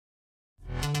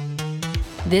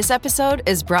This episode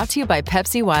is brought to you by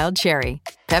Pepsi Wild Cherry.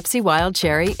 Pepsi Wild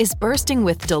Cherry is bursting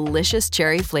with delicious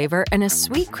cherry flavor and a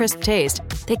sweet, crisp taste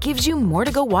that gives you more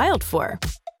to go wild for.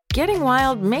 Getting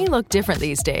wild may look different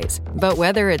these days, but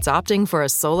whether it's opting for a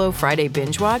solo Friday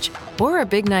binge watch or a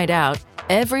big night out,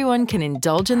 everyone can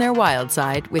indulge in their wild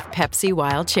side with Pepsi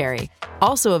Wild Cherry.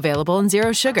 Also available in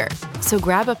Zero Sugar. So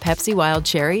grab a Pepsi Wild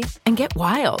Cherry and get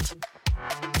wild.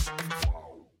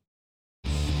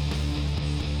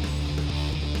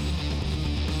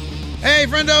 Hey,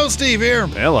 friendo, Steve here.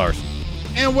 Hey, Lars.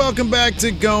 And welcome back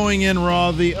to Going In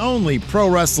Raw, the only pro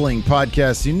wrestling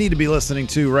podcast you need to be listening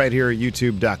to right here at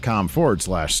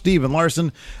youtube.com/Steven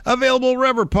Larson. Available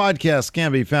wherever podcasts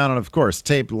can be found, and of course,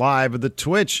 taped live at the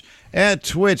Twitch at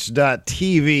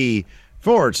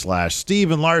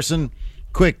twitch.tv/Steven Larson.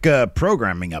 Quick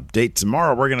programming update.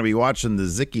 Tomorrow, we're going to be watching the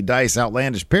Zicky Dice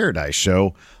Outlandish Paradise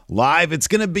show live. It's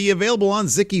going to be available on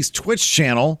Zicky's Twitch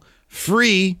channel,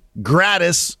 free,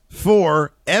 gratis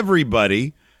for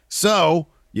everybody. So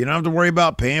you don't have to worry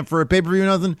about paying for a pay-per-view or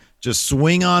nothing. Just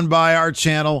swing on by our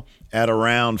channel at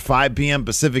around 5 p.m.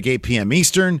 Pacific, 8 p.m.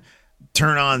 Eastern.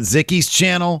 Turn on Zicky's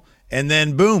channel, and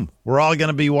then boom, we're all going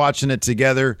to be watching it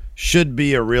together. Should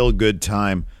be a real good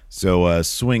time. So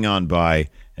swing on by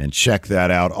and check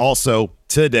that out. Also,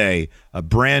 today, a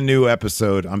brand new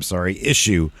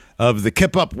issue of the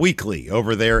Kip Up Weekly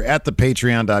over there at the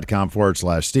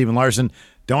patreon.com/Steven Larson.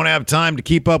 Don't have time to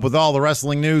keep up with all the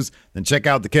wrestling news? Then check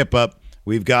out the Kip Up.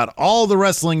 We've got all the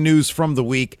wrestling news from the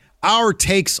week, our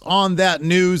takes on that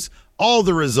news, all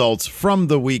the results from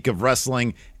the week of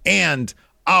wrestling, and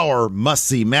our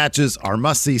must-see matches, our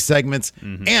must-see segments,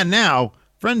 and now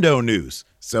Friendo news.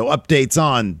 So updates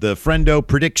on the Friendo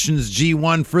Predictions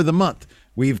G1 for the month.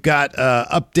 We've got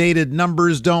updated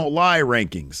Numbers Don't Lie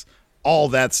rankings. All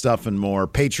that stuff and more.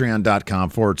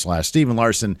 Patreon.com/Steven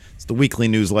Larson. It's the weekly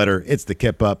newsletter. It's the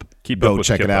Kip Up. Go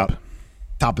check it out.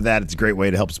 Top of that, it's a great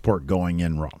way to help support Going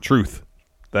In Raw. Truth.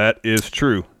 That is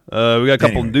true. We got a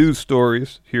couple news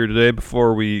stories here today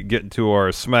before we get into our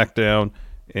SmackDown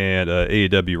and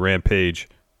AEW Rampage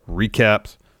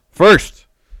recaps. First,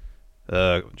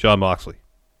 Jon Moxley.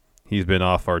 He's been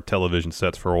off our television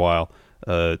sets for a while,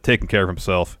 taking care of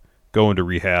himself, going to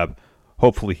rehab.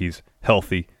 Hopefully he's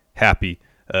healthy, happy.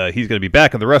 He's going to be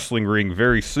back in the wrestling ring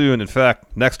very soon. In fact,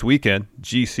 next weekend,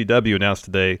 GCW announced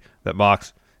today that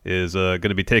Mox is going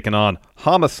to be taking on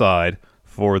Homicide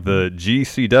for the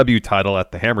GCW title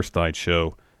at the Hammerstein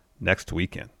show next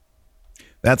weekend.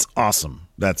 That's awesome.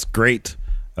 That's great.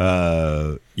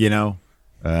 Had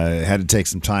to take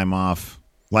some time off.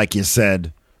 Like you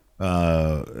said,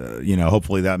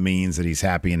 hopefully that means that he's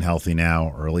happy and healthy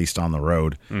now, or at least on the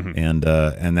road.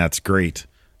 And that's great.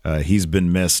 He's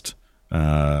been missed.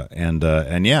 That's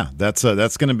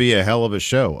going to be a hell of a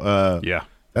show.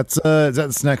 That's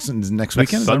next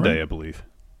weekend? Sunday, I believe.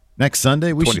 Next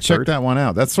Sunday? We 23rd. Should check that one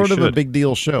out. That's sort of a big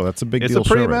deal show. That's a big deal show. It's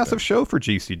a pretty massive show for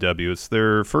GCW. It's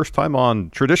their first time on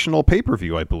traditional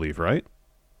pay-per-view, I believe, right?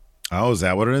 Oh, is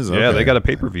that what it is? Yeah, okay. They got a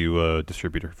pay-per-view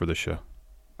distributor for this show.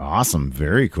 Awesome.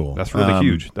 Very cool. That's really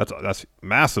huge. That's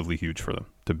massively huge for them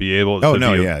to be able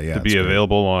to be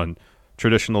available on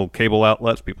traditional cable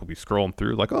outlets. People be scrolling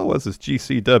through like, oh, what's this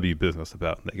GCW business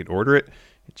about? And they can order it.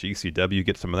 GCW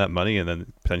get some of that money and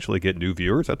then potentially get new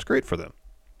viewers. That's great for them.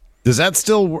 Does that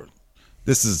still work?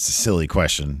 This is a silly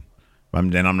question. I'm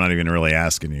not even really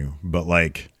asking you, but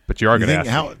you are going to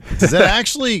ask me. Does that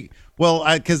actually,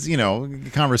 because,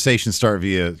 conversations start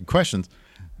via questions.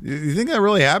 You think that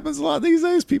really happens a lot these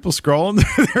days? People scrolling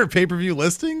through their pay-per-view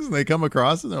listings and they come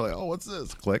across it and they're like, oh, what's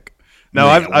this? Click. No,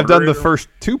 I've done the first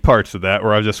two parts of that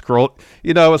where I just scroll.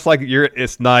 It's like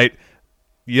it's night.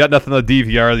 You got nothing on the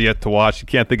DVR yet to watch. You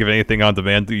can't think of anything on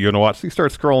demand that you're going to watch. So you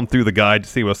start scrolling through the guide to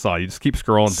see what's on. You just keep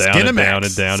scrolling down and down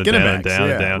and down and down and down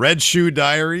and down. Red Shoe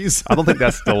Diaries. I don't think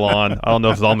that's still on. I don't know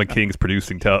if Zalman King's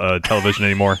producing television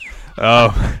anymore.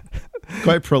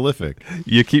 Quite prolific.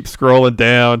 You keep scrolling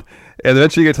down, and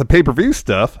eventually you get to the pay-per-view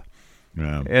stuff.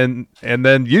 Yeah. And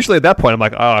then usually at that point, I'm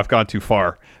like, oh, I've gone too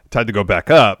far. Time to go back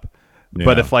up. Yeah.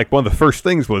 But if one of the first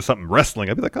things was something wrestling,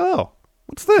 I'd be like, oh,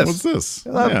 what's this? What's this?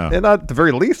 And at the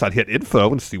very least, I'd hit info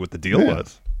and see what the deal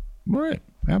was. Right.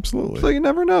 Absolutely. So you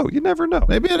never know.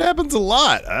 Maybe it happens a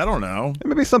lot. I don't know. And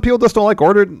maybe some people just don't like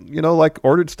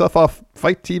ordered stuff off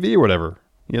Fight TV or whatever.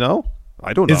 I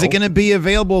don't know. Is it going to be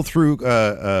available through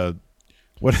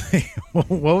what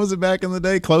was it back in the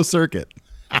day? Closed circuit.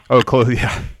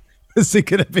 Yeah. Is it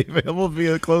going to be available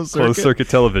via closed circuit? Closed circuit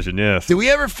television, yes. Did we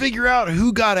ever figure out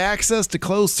who got access to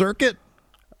closed circuit?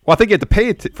 Well, I think you had to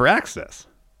pay for access.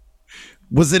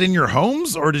 Was it in your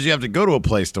homes, or did you have to go to a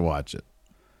place to watch it?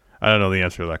 I don't know the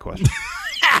answer to that question.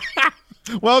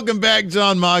 Welcome back,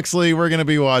 John Moxley. We're going to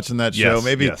be watching that show. Yes,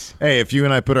 maybe, yes. Hey, if you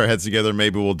and I put our heads together,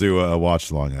 maybe we'll do a watch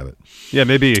along of it. Yeah,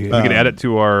 maybe we can add it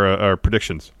to our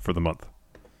predictions for the month.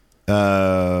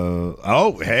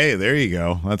 Hey, there you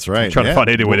go. That's right. I'm trying to find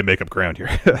any way to make up ground here.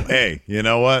 Hey, you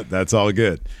know what? That's all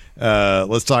good.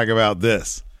 Let's talk about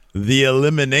this. The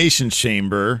Elimination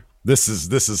Chamber. This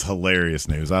is hilarious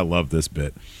news. I love this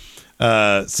bit.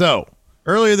 So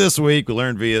earlier this week, we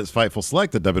learned via Fightful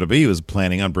Select that WWE was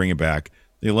planning on bringing back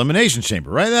the Elimination Chamber.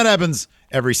 Right, that happens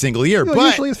every single year. Well, but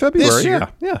usually it's February. This year,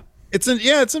 yeah. It's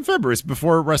in February. It's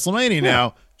before WrestleMania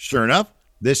now. Sure enough,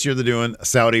 this year they're doing a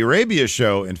Saudi Arabia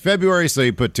show in February. So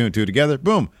you put two and two together.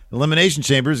 Boom. Elimination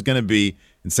Chamber is going to be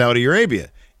in Saudi Arabia.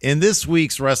 In this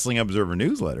week's Wrestling Observer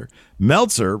newsletter,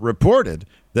 Meltzer reported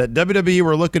that WWE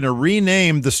were looking to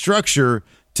rename the structure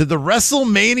to the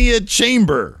WrestleMania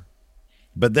Chamber.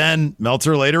 But then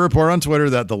Meltzer later reported on Twitter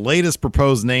that the latest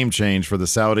proposed name change for the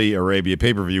Saudi Arabia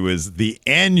pay-per-view is the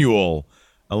Annual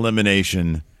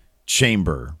Elimination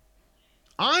Chamber.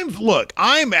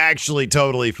 I'm actually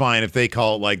totally fine if they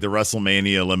call it like the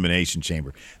WrestleMania Elimination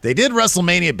Chamber. They did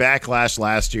WrestleMania Backlash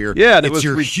last year. Yeah, and it was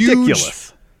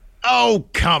ridiculous. Oh,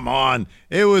 come on.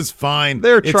 It was fine.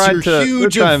 They're trying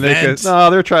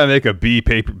to make a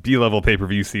B-level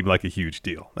pay-per-view seem like a huge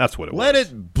deal. That's what it was. Let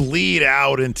it bleed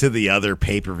out into the other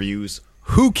pay-per-views.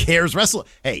 Who cares?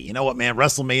 Hey, you know what, man?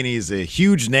 WrestleMania is a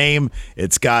huge name.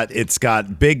 It's got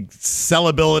big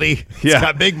sellability. It's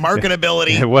got big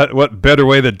marketability. Yeah, what better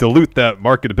way to dilute that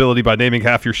marketability by naming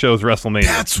half your shows WrestleMania?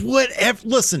 That's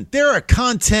listen, they're a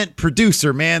content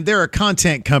producer, man. They're a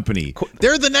content company.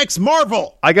 They're the next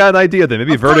Marvel. I got an idea then.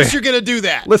 Maybe of course you're going to do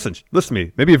that. Listen to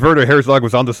me. Maybe Werner Herzog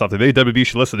was onto something. Maybe WB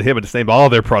should listen to him and just name all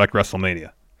their product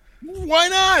WrestleMania. Why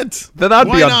not? Then I'd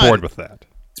be on board with that.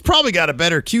 It's probably got a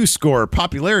better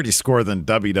popularity score than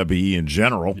WWE in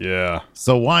general. Yeah.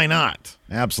 So why not?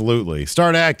 Absolutely.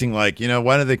 Start acting like,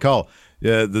 why do they call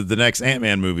the next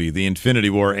Ant-Man movie, the Infinity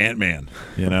War Ant-Man,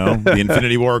 the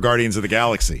Infinity War Guardians of the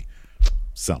Galaxy.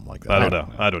 Something like that.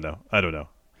 I don't know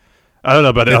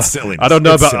about it. It's silly. I don't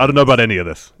know about any of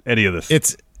this.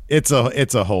 It's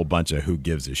a whole bunch of who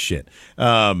gives a shit.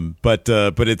 But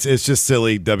it's just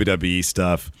silly WWE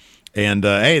stuff. And,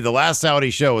 hey, the last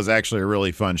Saudi show was actually a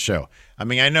really fun show. I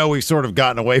mean, I know we've sort of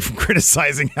gotten away from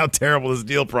criticizing how terrible this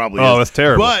deal probably is. Oh, it's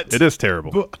terrible. It is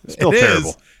terrible. It's still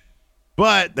terrible.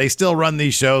 But they still run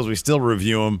these shows. We still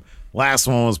review them. Last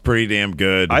one was pretty damn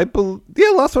good.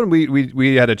 Last one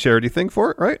we had a charity thing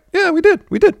for it, right? Yeah, we did.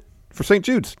 For St.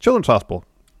 Jude's Children's Hospital.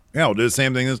 Yeah, we'll do the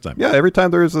same thing this time. Yeah, every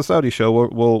time there is a Saudi show,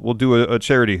 we'll do a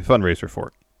charity fundraiser for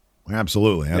it.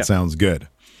 Absolutely. That sounds good.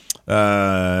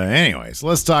 Anyways,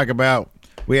 let's talk about,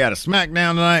 we had a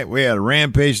SmackDown tonight. We had a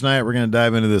Rampage tonight. We're going to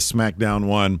dive into this SmackDown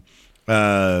one.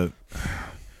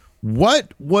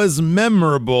 What was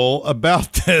memorable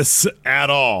about this at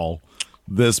all?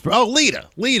 Lita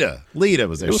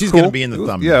was there. She's going to be in the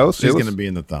thumbnail. She's going to be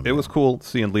in the thumbnail. It was cool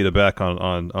seeing Lita back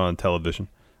on television.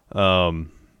 It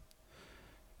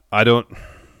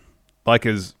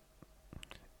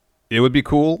would be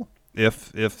cool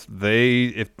if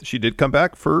she did come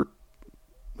back for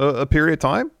a period of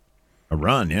time, a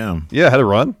run, had a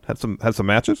run, had some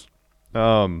matches.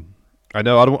 I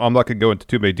know I'm not gonna go into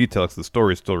too many details because the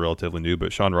story is still relatively new,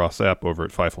 but Sean Ross Sapp over at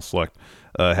Fightful Select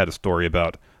had a story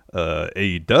about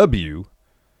AEW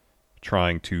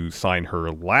trying to sign her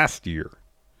last year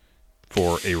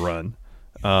for a run.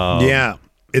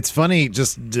 It's funny,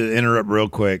 just to interrupt real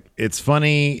quick, it's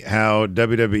funny how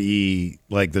WWE,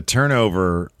 like the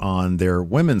turnover on their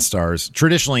women's stars,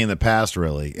 traditionally in the past,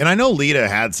 really. And I know Lita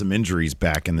had some injuries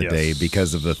back in the day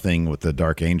because of the thing with the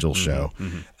Dark Angel show.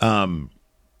 Mm-hmm.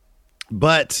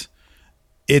 But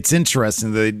it's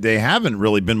interesting that they haven't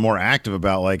really been more active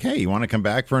about like, hey, you want to come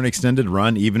back for an extended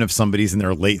run, even if somebody's in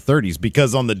their late 30s?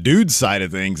 Because on the dude side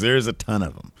of things, there's a ton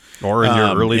of them. Or in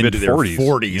your early mid 40s.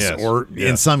 40s, or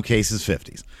in some cases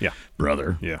 50s. Yeah.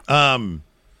 Brother. Yeah.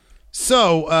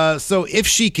 So if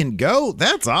she can go,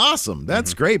 that's awesome.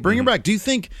 That's great. Bring her back. Do you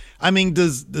think,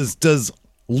 does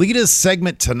Lita's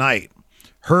segment tonight,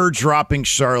 her dropping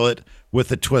Charlotte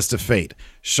with a twist of fate,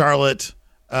 Charlotte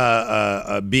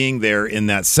being there in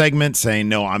that segment saying,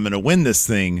 no, I'm going to win this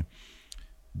thing.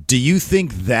 Do you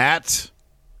think that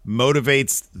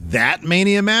motivates that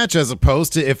Mania match as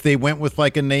opposed to if they went with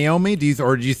like a Naomi? Do you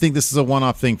think this is a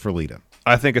one-off thing for Lita?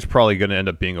 I think it's probably going to end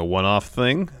up being a one-off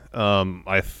thing.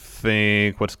 I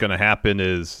think what's going to happen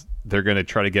is they're going to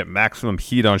try to get maximum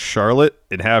heat on Charlotte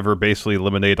and have her basically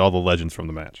eliminate all the legends from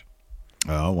the match.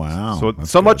 Oh, wow.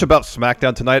 So much about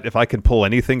SmackDown tonight, if I can pull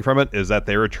anything from it, is that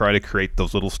they were trying to create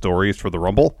those little stories for the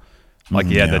Rumble. Like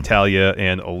you had Natalya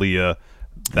and Aaliyah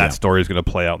that story is going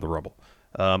to play out in the Rumble.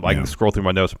 I can scroll through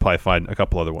my notes and probably find a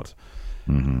couple other ones.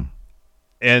 Mm-hmm.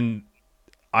 And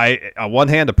I, on one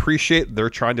hand, appreciate they're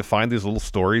trying to find these little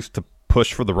stories to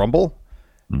push for the Rumble.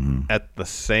 Mm-hmm. At the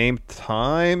same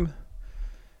time,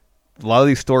 a lot of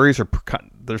these stories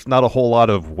there's not a whole lot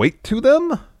of weight to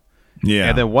them. Yeah.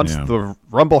 And then once the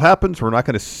Rumble happens, we're not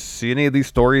going to see any of these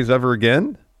stories ever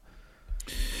again.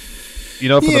 For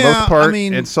the most part. I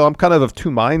mean, and so I'm kind of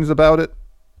two minds about it.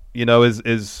 I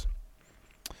don't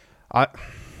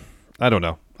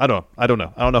know. I don't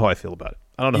know how I feel about it.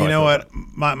 I don't know. You know what?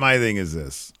 My thing is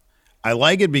this. I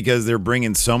like it because they're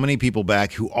bringing so many people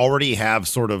back who already have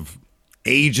sort of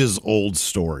ages-old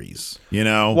stories.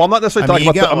 Well, I'm not necessarily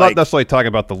talking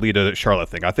about the Lita Charlotte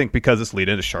thing. I think because it's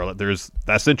Lita into Charlotte,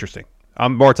 that's interesting.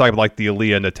 I'm more talking about like the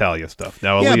Aaliyah Natalya stuff.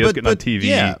 Now Aaliyah's getting on TV.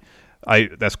 Yeah.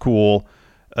 That's cool.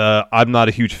 I'm not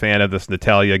a huge fan of this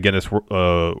Natalya Guinness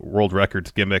World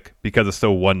Records gimmick because it's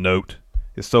so one note.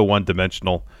 It's so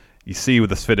one-dimensional. You see with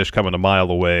this finish coming a mile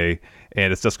away,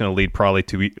 and it's just going to lead probably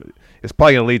to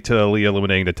Aaliyah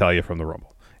eliminating Natalya from the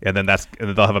Rumble, and then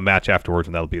they'll have a match afterwards,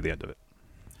 and that'll be the end of it.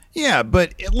 Yeah,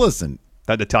 but listen,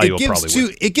 that Natalya will probably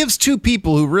win. It gives two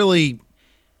people who really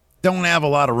don't have a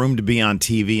lot of room to be on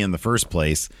TV in the first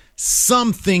place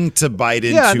something to bite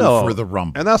into for the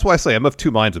Rumble. And that's why I say I'm of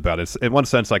two minds about it. In one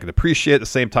sense, I can appreciate it. At the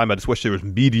same time, I just wish there was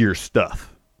meatier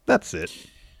stuff. That's it.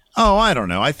 Oh, I don't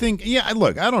know. I think,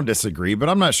 look, I don't disagree, but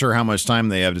I'm not sure how much time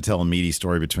they have to tell a meaty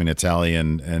story between Natalya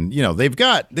and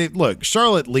look,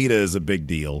 Charlotte Lita is a big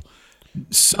deal.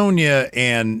 Sonya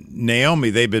and Naomi,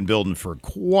 they've been building for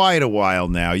quite a while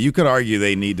now. You could argue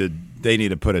they need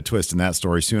to put a twist in that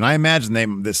story soon. I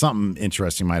imagine that something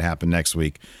interesting might happen next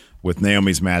week with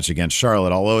Naomi's match against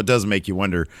Charlotte, although it does make you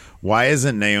wonder, why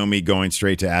isn't Naomi going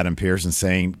straight to Adam Pearce and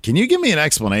saying, can you give me an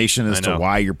explanation as to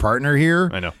why your partner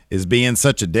here is being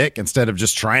such a dick, instead of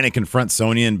just trying to confront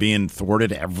Sonya and being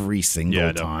thwarted every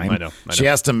single time? I know. She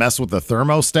has to mess with the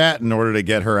thermostat in order to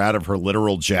get her out of her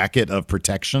literal jacket of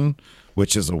protection,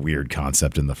 which is a weird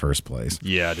concept in the first place.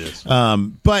 Yeah, it is.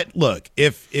 But look,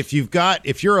 if you're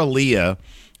Aaliyah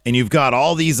and you've got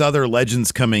all these other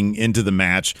legends coming into the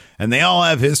match, and they all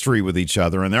have history with each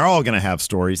other, and they're all going to have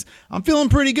stories, I'm feeling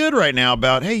pretty good right now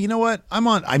about, hey, you know what? I'm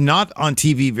not on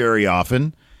TV very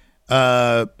often.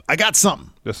 I got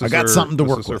something. Something to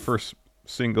work with. This is her first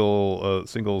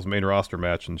singles main roster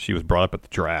match, and she was brought up at the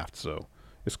draft, so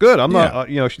it's good. I'm not,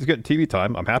 she's getting TV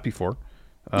time. I'm happy for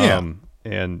her.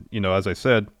 And, as I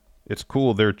said, it's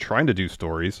cool. They're trying to do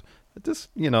stories. It just,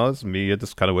 it's me. I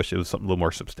just kind of wish it was something a little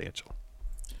more substantial.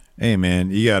 Hey, man,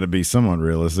 you got to be somewhat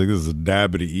realistic. This is a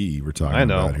Dabity E we're talking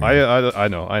about here. I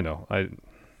know. I don't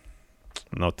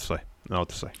know what to say.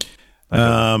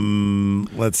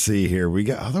 Let's see here.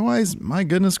 Otherwise, my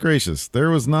goodness gracious, there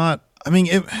was not. I mean,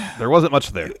 there wasn't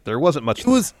much there.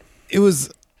 It was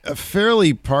a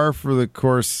fairly par for the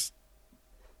course.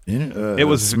 It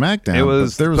was SmackDown. It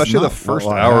was, especially the first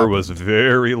hour was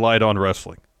very light on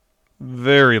wrestling.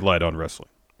 Very light on wrestling.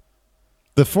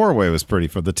 The four-way was pretty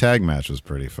fun. The tag match was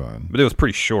pretty fun. But it was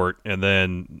pretty short. And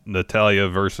then Natalya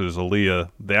versus Aaliyah,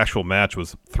 the actual match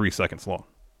was 3 seconds long.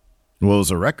 Well, it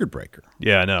was a record breaker.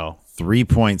 Yeah, I know.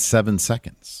 3.7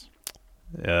 seconds.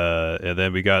 And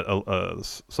then we got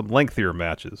some lengthier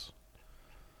matches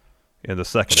in the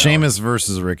second Sheamus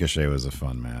versus Ricochet was a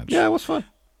fun match. Yeah, it was fun.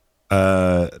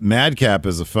 Madcap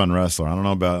is a fun wrestler. I don't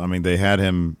know about. I mean, they had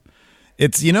him.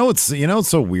 It's what's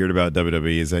so weird about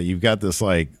WWE is that you've got this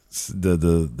like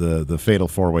the fatal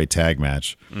four-way tag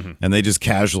match, and they just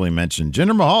casually mention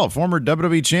Jinder Mahal, former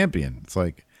WWE champion. It's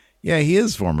like, yeah, he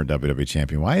is former WWE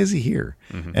champion. Why is he here?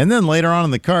 And then later on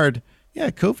in the card,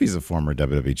 yeah, Kofi's a former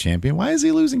WWE champion. Why is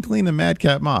he losing clean to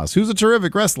Madcap Moss, who's a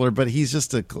terrific wrestler, but he's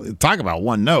just talk about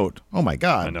one note. Oh my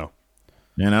God, I know.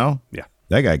 Yeah,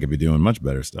 that guy could be doing much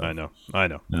better stuff. I know.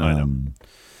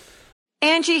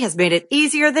 Angie has made it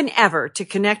easier than ever to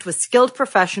connect with skilled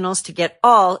professionals to get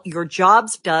all your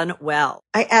jobs done well.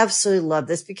 I absolutely love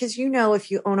this because, if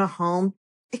you own a home,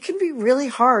 it can be really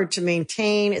hard to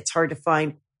maintain. It's hard to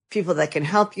find people that can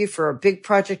help you for a big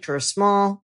project or a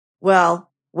small. Well,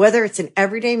 whether it's in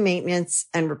everyday maintenance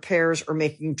and repairs or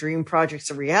making dream projects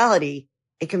a reality,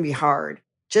 it can be hard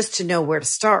just to know where to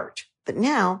start. But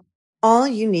now all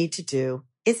you need to do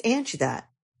is Angie that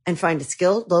and find a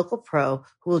skilled local pro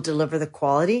who will deliver the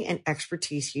quality and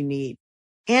expertise you need.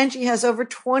 Angie has over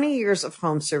 20 years of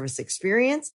home service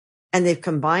experience, and they've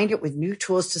combined it with new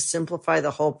tools to simplify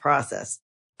the whole process.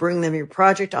 Bring them your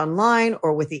project online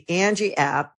or with the Angie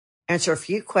app, answer a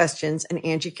few questions, and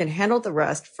Angie can handle the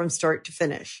rest from start to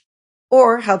finish.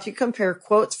 Or help you compare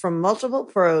quotes from multiple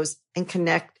pros and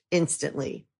connect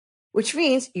instantly. which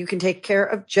means you can take care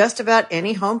of just about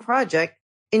any home project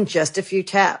in just a few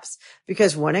taps.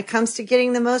 Because when it comes to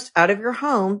getting the most out of your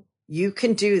home, you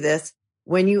can do this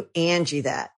when you Angie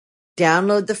that.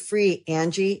 Download the free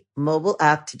Angie mobile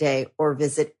app today or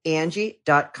visit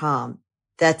Angie.com.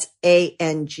 That's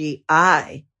ANGI.com.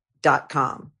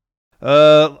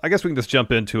 I guess we can just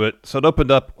jump into it. So it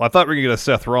opened up. Well, I thought we were going to get a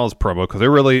Seth Rollins promo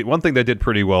because one thing they did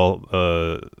pretty well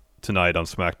tonight on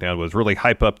SmackDown was really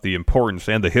hype up the importance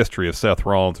and the history of Seth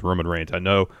Rollins and Roman Reigns.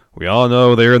 We all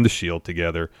know they're in the Shield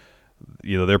together.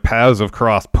 Their paths have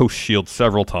crossed post-Shield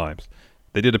several times.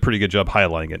 They did a pretty good job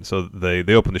highlighting it. So they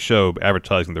opened the show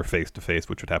advertising their face-to-face,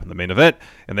 which would happen in the main event.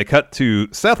 And they cut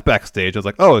to Seth backstage. I was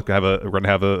like, oh, we're going to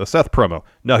have a Seth promo.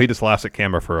 No, he just laughs at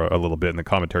camera for a little bit, and the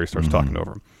commentary starts talking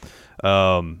over him.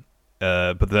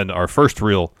 But then our first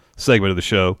real segment of the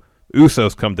show,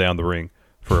 Usos come down the ring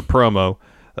for a promo.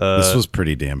 This was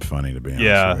pretty damn funny, to be honest.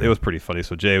 Yeah, it was pretty funny.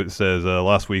 So Jay says,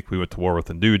 last week we went to war with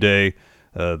the New Day.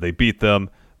 They beat them.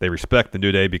 They respect the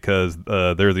New Day because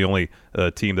they're the only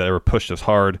team that ever pushed us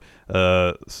hard.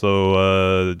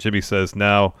 So Jimmy says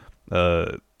now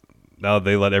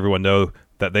they let everyone know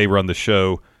that they run the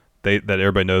show, that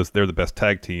everybody knows they're the best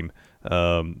tag team. They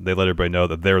let everybody know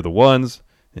that they're the ones.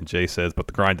 And Jay says, but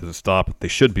the grind doesn't stop. They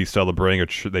should be celebrating,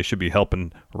 or they should be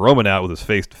helping Roman out with his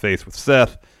face-to-face with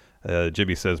Seth.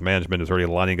 Jimmy says management is already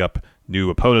lining up new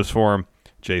opponents for him.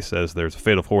 Jay says there's a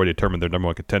fatal four to determine their number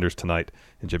one contenders tonight.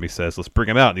 And Jimmy says, let's bring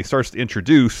him out. And he starts to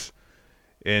introduce,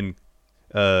 in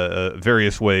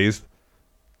various ways,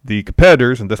 the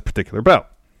competitors in this particular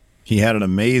bout. He had an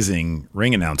amazing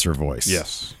ring announcer voice.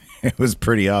 Yes. It was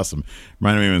pretty awesome.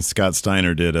 Reminded me when Scott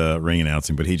Steiner did ring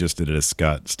announcing, but he just did it as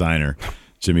Scott Steiner.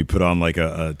 Jimmy put on like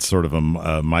a sort of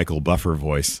a Michael Buffer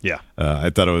voice. Yeah.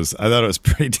 I thought it was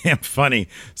pretty damn funny.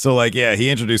 So he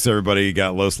introduced everybody. He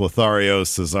got Los Lotharios,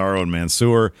 Cesaro and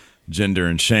Mansoor, Jinder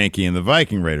and Shanky, and the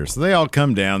Viking Raiders. So they all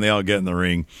come down. They all get in the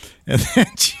ring. And then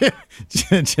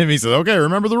Jimmy says, okay,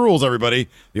 remember the rules, everybody.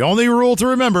 The only rule to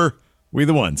remember, we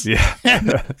the ones. Yeah.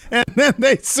 and then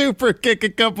they super kick a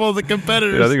couple of the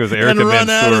competitors. Yeah, I think it was Eric and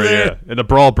Mansoor. Yeah. And a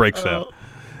brawl breaks out.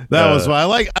 That was why I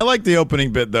like the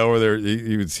opening bit though, where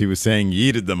he was saying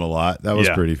yeeted them a lot. That was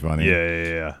pretty funny.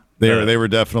 Yeah. They were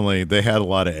definitely, they had a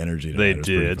lot of energy. They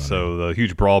did. So the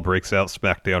huge brawl breaks out.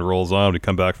 SmackDown rolls on. We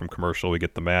come back from commercial. We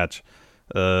get the match.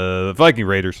 Viking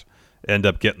Raiders end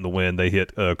up getting the win. They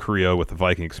hit Creo with the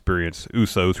Viking Experience.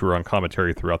 Usos, who were on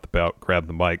commentary throughout the bout, grabbed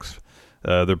the mics.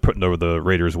 They're putting over the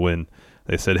Raiders' win.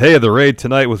 They said, "Hey, the raid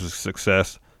tonight was a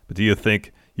success, but do you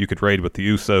think you could raid with the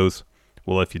Usos?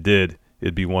 Well, if you did,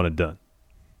 it'd be one and done."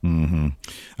 Mm-hmm.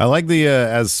 I like the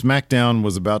as SmackDown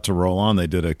was about to roll on, they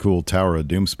did a cool Tower of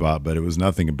Doom spot, but it was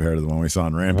nothing compared to the one we saw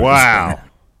in Rampage. Wow.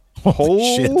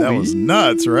 Holy shit, that was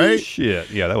nuts, right? Shit.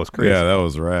 Yeah, that was crazy. Yeah, that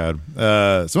was rad.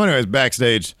 So anyways,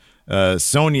 backstage,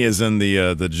 Sonya's in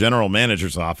the general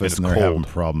manager's office, and they're having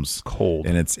problems. Cold.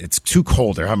 And it's too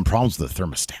cold. They're having problems with the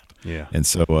thermostat. Yeah. And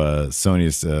so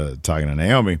Sonya's talking to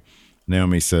Naomi.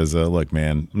 Naomi says, look,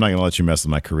 man, I'm not going to let you mess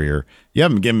with my career. You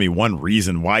haven't given me one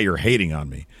reason why you're hating on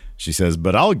me. She says,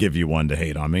 but I'll give you one to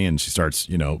hate on me. And she starts,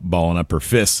 balling up her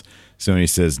fists. Sonya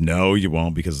says, no, you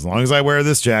won't, because as long as I wear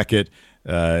this jacket,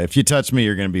 if you touch me,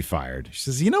 you're going to be fired. She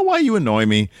says, you know why you annoy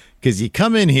me? Because you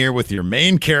come in here with your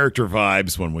main character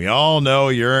vibes when we all know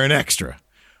you're an extra,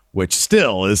 which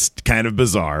still is kind of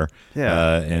bizarre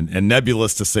and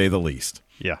nebulous to say the least.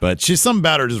 Yeah. But something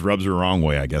about her just rubs her wrong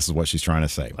way, I guess is what she's trying to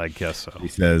say. I guess so. She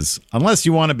says, unless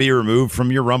you want to be removed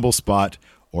from your Rumble spot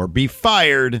or be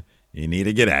fired, you need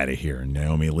to get out of here. And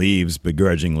Naomi leaves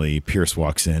begrudgingly. Pierce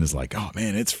walks in, is like, oh,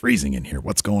 man, it's freezing in here.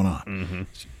 What's going on? Mm-hmm.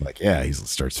 She's like, yeah, he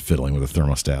starts fiddling with a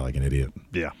thermostat like an idiot.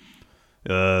 Yeah.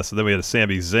 So then we had a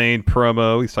Sami Zayn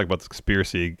promo. He's talking about the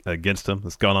conspiracy against him.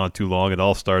 It's gone on too long. It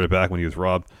all started back when he was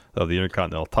robbed of the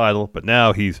Intercontinental title. But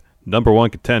now he's number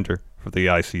one contender for the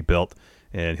IC belt,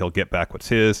 and he'll get back what's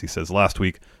his. He says last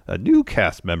week a new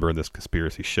cast member in this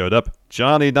conspiracy showed up,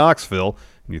 Johnny Knoxville,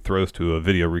 and he throws to a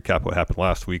video recap of what happened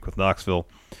last week with Knoxville.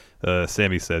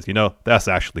 Sammy says, that's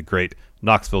actually great.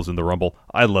 Knoxville's in the Rumble.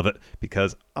 I love it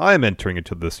because I'm entering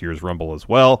into this year's Rumble as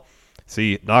well.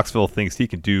 See, Knoxville thinks he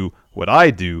can do what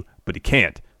I do, but he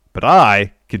can't. But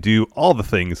I can do all the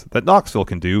things that Knoxville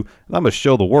can do, and I'm going to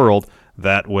show the world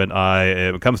that when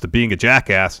it comes to being a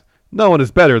jackass, no one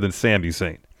is better than Sami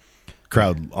Zayn.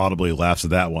 Crowd audibly laughs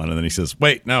at that one, and then he says,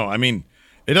 wait, no, I mean,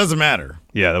 it doesn't matter.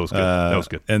 Yeah, that was good. That was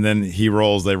good. And then they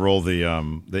roll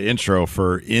the intro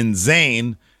for In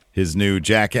Zayn, his new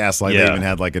Jackass, they even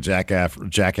had like a Jackass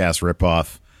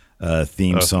ripoff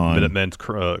theme song. Minutemen's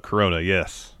Corona,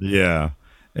 yes. Yeah.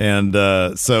 And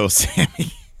so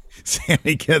Sammy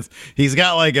Sammy he's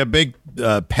got like a big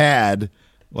pad,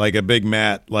 like a big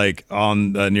mat, like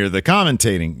on near the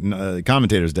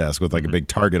commentator's desk with like a big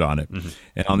target on it.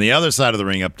 And on the other side of the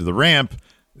ring, up to the ramp,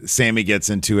 Sammy gets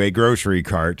into a grocery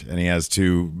cart, and he has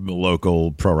two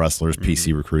local pro wrestlers,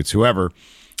 PC recruits, whoever,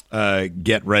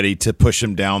 get ready to push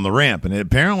him down the ramp. And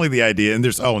apparently the idea, and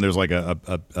there's like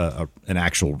an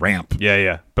actual ramp.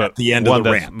 Yeah. But at the end of the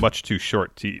that's ramp, much too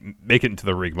short to make it into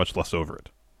the ring, much less over it.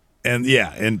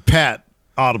 And Pat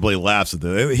audibly laughs at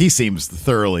he seems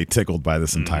thoroughly tickled by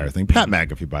this entire thing. Pat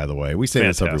McAfee, by the way, we say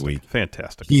this every week.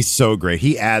 Fantastic. He's so great.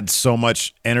 He adds so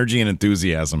much energy and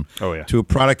enthusiasm to a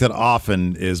product that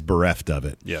often is bereft of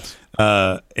it. Yes.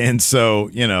 And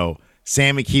so,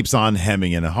 Sammy keeps on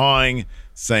hemming and hawing,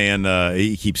 saying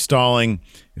he keeps stalling.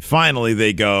 Finally,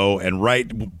 they go, and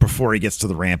right before he gets to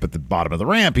the ramp, at the bottom of the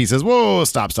ramp, he says, "Whoa,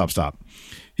 stop.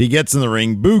 He gets in the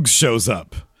ring. Boogs shows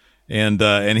up.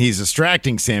 And he's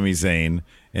distracting Sami Zayn,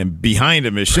 and behind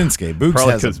him is Shinsuke. Boogs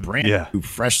has a brand new,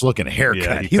 fresh-looking haircut.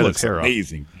 Yeah, he looks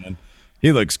amazing, man.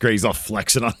 He looks great. He's all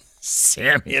flexing on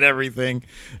Sammy and everything.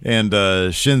 And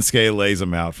Shinsuke lays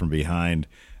him out from behind.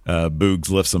 Boogs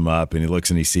lifts him up, and he looks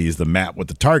and he sees the mat with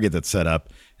the target that's set up,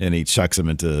 and he chucks him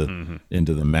into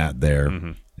the mat there.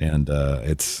 And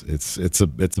it's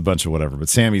a bunch of whatever. But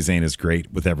Sami Zayn is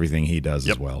great with everything he does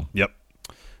as well. Yep.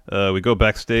 We go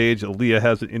backstage. Aaliyah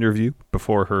has an interview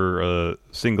before her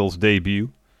singles debut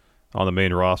on the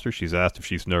main roster. She's asked if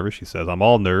she's nervous. She says, "I'm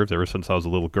all nerves ever since I was a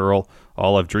little girl.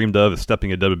 All I've dreamed of is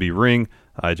stepping in a WWE ring.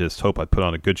 I just hope I put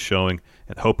on a good showing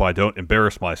and hope I don't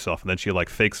embarrass myself." And then she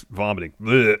fakes vomiting.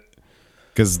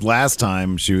 Because last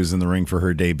time she was in the ring for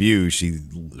her debut, she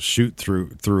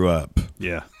threw up.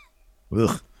 Yeah.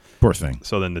 Ugh, poor thing.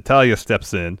 So then Natalya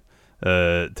steps in,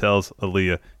 tells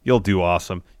Aaliyah, "You'll do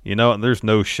awesome. And there's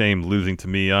no shame losing to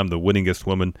me. I'm the winningest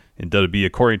woman in WWE,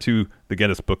 according to the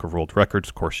Guinness Book of World Records."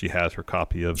 Of course, she has her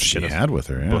copy of the Guinness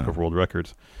Book of World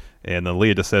Records. And then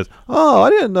Aaliyah just says, "Oh,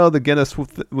 I didn't know the Guinness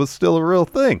was still a real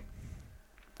thing."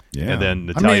 Yeah. And then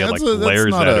Natalya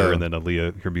glares at her, and then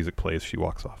Aaliyah, her music plays. She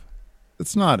walks off.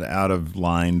 It's not out of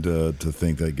line to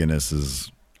think that Guinness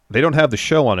is... They don't have the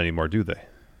show on anymore, do they?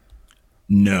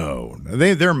 No.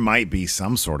 There might be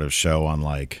some sort of show on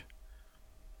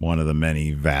one of the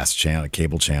many vast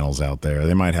cable channels out there.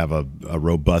 They might have a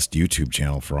robust YouTube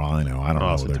channel for all I know. I don't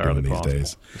know what they're doing these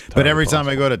days. But every time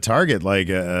I go to Target,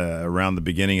 around the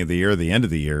beginning of the year, the end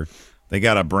of the year, they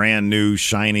got a brand new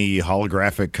shiny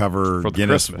holographic cover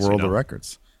Guinness World of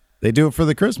Records. They do it for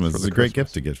the Christmas. It's a great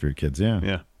gift to get for your kids.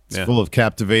 Yeah. It's full of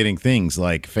captivating things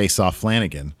like Face Off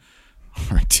Flanagan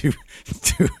or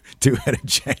Two-Headed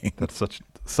Jane. That's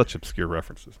such obscure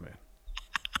references, man.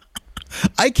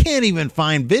 I can't even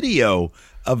find video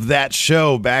of that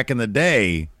show back in the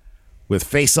day with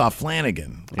Face Off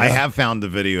Flanagan. Yeah. I have found the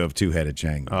video of Two-Headed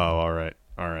Chang. Oh, all right.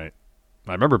 I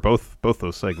remember both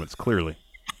those segments clearly.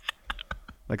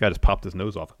 That guy just popped his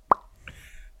nose off.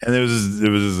 And it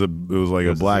was like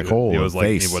a black hole. It was like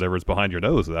face. Whatever's behind your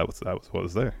nose. That was what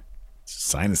was there.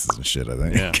 Sinuses and shit, I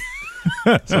think. Yeah.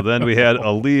 So then we had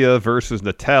Aaliyah versus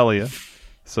Natalya.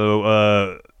 So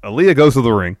Aaliyah goes to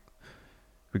the ring.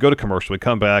 We go to commercial. We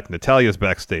come back. Natalya's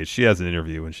backstage. She has an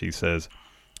interview, and she says,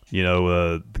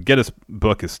 the Guinness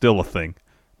book is still a thing.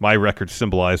 My record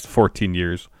symbolized 14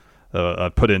 years I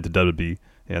put into WWE,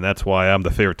 and that's why I'm the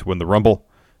favorite to win the Rumble.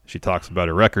 She talks about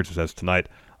her records. She says, "Tonight,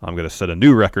 I'm going to set a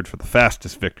new record for the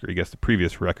fastest victory." I guess the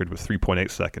previous record was 3.8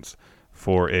 seconds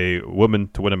for a woman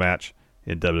to win a match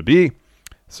in WWE.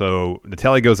 So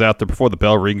Natalya goes out there before the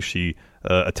bell rings. She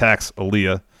attacks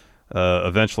Aaliyah.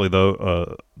 Eventually,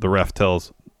 though, the ref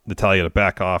tells Natalya to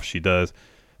back off. She does.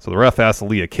 So the ref asks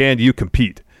Aaliyah, "Can you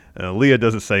compete?" And Aaliyah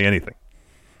doesn't say anything.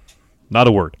 Not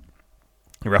a word.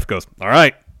 The ref goes, "All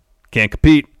right, can't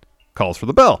compete." Calls for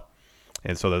the bell.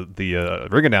 And so the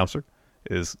ring announcer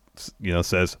says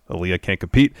Aaliyah can't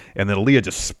compete. And then Aaliyah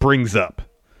just springs up.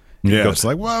 Yeah, goes, it's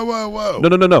like, whoa.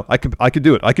 No. I could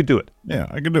do it. Yeah,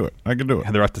 I can do it. And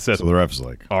the ref says, so the ref's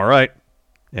like, "All right."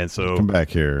 And so come back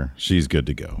here. She's good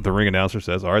to go. The ring announcer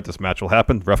says, "All right, this match will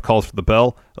happen." The ref calls for the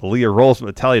bell. Aaliyah rolls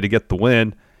with Natalya to get the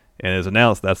win, and is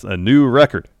announced that's a new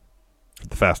record for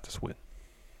the fastest win.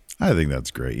 I think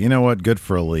that's great. You know what? Good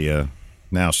for Aaliyah.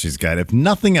 Now she's got, if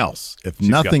nothing else,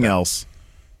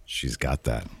 she's got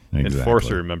that. Exactly.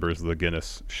 Enforcer remembers the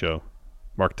Guinness show.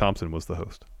 Mark Thompson was the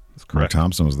host. That's correct. Mark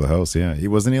Thompson was the host, yeah.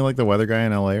 Wasn't he like the weather guy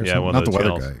in L.A. or something? Not the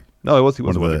weather guy. No, he was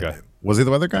the weather guy. Was he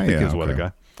the weather guy? I think he was the weather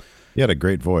guy. He had a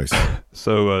great voice.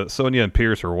 So Sonya and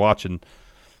Pierce are watching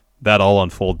that all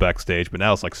unfold backstage, but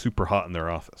now it's like super hot in their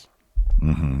office.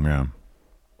 Mm-hmm, yeah.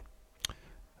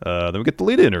 Then we get the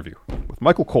lead interview with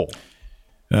Michael Cole.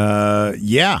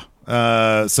 Yeah.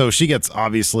 So she gets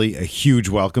obviously a huge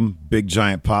welcome, big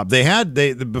giant pop.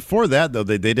 Before that though,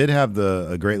 they did have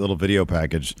a great little video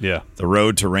package. Yeah. The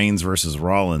Road to Reigns versus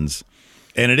Rollins.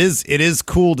 And it is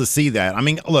cool to see that. I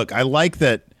mean, look, I like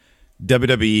that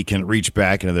WWE can reach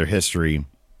back into their history.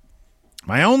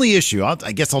 My only issue,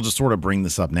 I guess I'll just sort of bring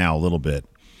this up now a little bit.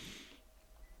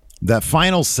 That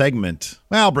final segment,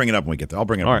 well, I'll bring it up when we get there.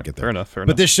 When we get there. Fair enough.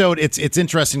 But this showed it's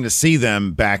interesting to see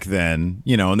them back then,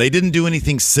 and they didn't do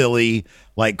anything silly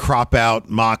like crop out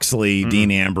Moxley,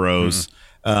 Dean Ambrose.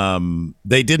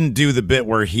 They didn't do the bit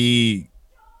where he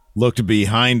looked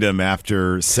behind him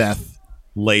after Seth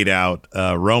laid out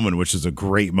Roman, which is a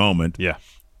great moment. Yeah.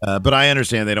 But I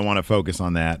understand they don't want to focus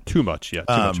on that Too much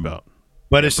about.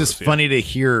 But it's just funny to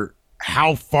hear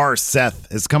how far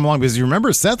Seth has come along, because you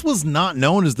remember Seth was not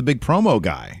known as the big promo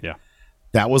guy. Yeah.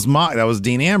 That was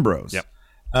Dean Ambrose. Yep.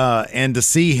 And to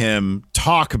see him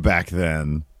talk back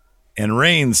then and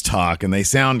Reigns talk, and they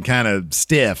sound kind of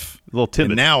stiff. A little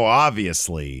timid. And now,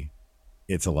 obviously,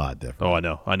 it's a lot different.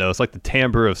 Oh, I know. It's like the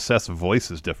timbre of Seth's voice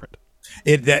is different.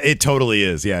 It totally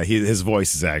is. Yeah, his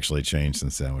voice has actually changed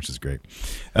since then, which is great.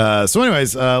 So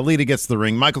anyways, Lita gets to the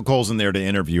ring. Michael Cole's in there to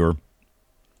interview her,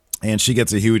 and she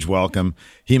gets a huge welcome.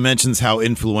 He mentions how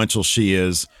influential she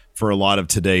is for a lot of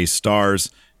today's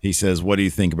stars. He says, what do you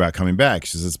think about coming back?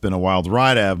 She says, it's been a wild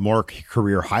ride. I have more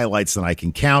career highlights than I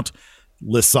can count.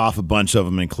 Lists off a bunch of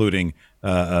them, including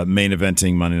main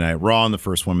eventing Monday Night Raw in the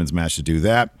first women's match to do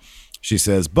that. She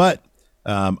says, but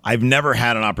I've never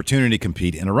had an opportunity to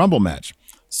compete in a Rumble match.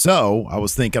 So I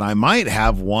was thinking I might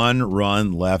have one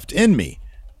run left in me.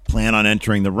 Plan on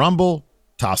entering the Rumble,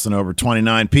 tossing over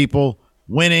 29 people,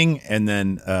 winning, and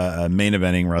then main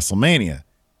eventing WrestleMania.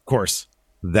 Of course,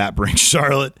 that brings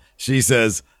Charlotte. She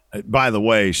says, by the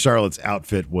way, Charlotte's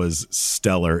outfit was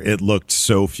stellar. It looked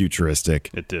so futuristic.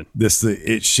 It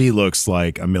did. She looks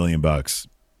like $1 million,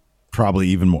 probably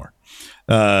even more.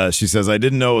 She says, I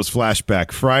didn't know it was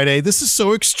Flashback Friday. This is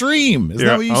so extreme. Isn't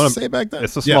that what you used to say back then?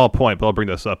 It's a small point, but I'll bring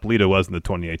this up. Lita was in the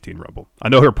 2018 Rumble. I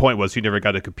know her point was she never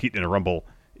got to compete in a Rumble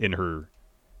in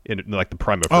like the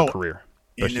prime of her career.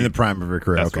 In the prime of her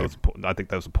career, okay. I think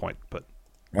that was the point. But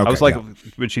I was like,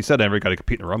 when she said I never got to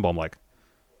compete in a Rumble, I'm like,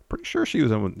 pretty sure she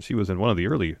was in one of the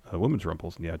early women's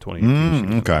Rumbles. Yeah,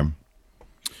 2018. Okay.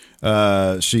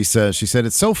 She said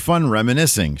it's so fun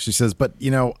reminiscing. She says, but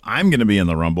I'm going to be in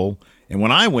the Rumble, and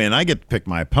when I win, I get to pick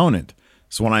my opponent.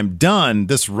 So when I'm done,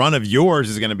 this run of yours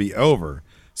is going to be over.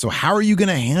 So how are you going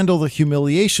to handle the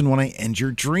humiliation when I end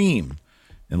your dream?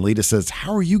 And Lita says,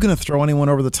 how are you going to throw anyone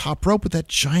over the top rope with that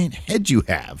giant head you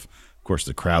have? Of course,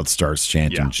 the crowd starts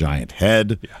chanting giant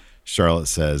head. Yeah. Charlotte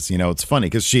says, it's funny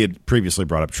because she had previously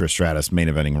brought up Trish Stratus main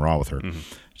eventing Raw with her. Mm-hmm.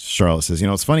 Charlotte says,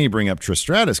 it's funny you bring up Trish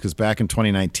Stratus because back in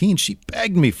 2019, she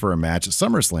begged me for a match at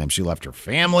SummerSlam. She left her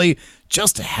family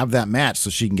just to have that match so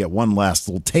she can get one last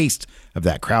little taste of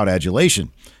that crowd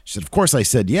adulation. She said, of course I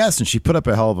said yes, and she put up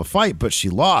a hell of a fight, but she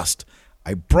lost.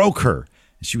 I broke her,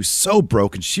 and she was so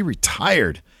broken, she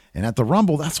retired. And at the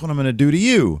Rumble, that's what I'm going to do to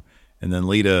you. And then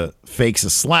Lita fakes a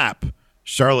slap.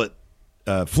 Charlotte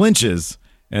flinches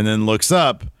and then looks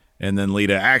up, and then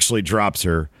Lita actually drops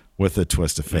her with a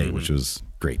twist of fate, which was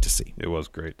great to see. It was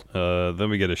great. Then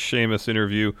we get a Sheamus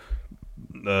interview.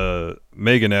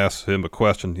 Megan asks him a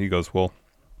question. He goes, well,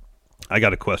 I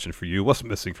got a question for you. What's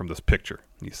missing from this picture?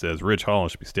 He says, Ridge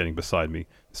Holland should be standing beside me.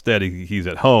 Instead, he's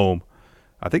at home.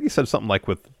 I think he said something like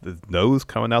with his nose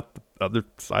coming out the other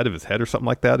side of his head or something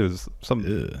like that. It was some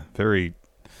very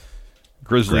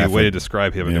grisly graphic way to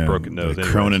describe him and a broken nose.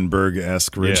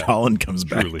 Cronenberg-esque Ridge Holland comes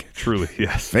back. Truly,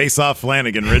 yes. Face off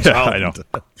Flanagan, Ridge Holland.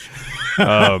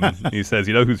 I know. He says,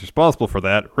 who's responsible for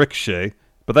that? Ricochet.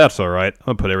 But that's all right. I'm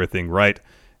going to put everything right,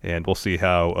 and we'll see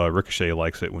how Ricochet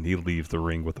likes it when he leaves the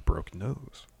ring with a broken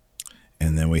nose.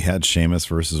 And then we had Sheamus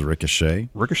versus Ricochet.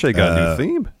 Ricochet got a new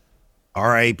theme.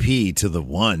 R.I.P. to the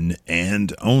one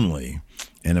and only.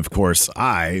 And, of course,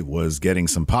 I was getting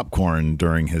some popcorn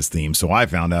during his theme, so I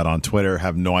found out on Twitter,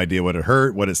 have no idea what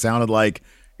it sounded like.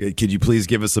 Could you please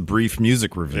give us a brief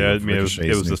music review? Yeah, it was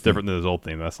just different than his old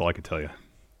theme. That's all I can tell you.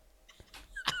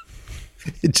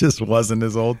 It just wasn't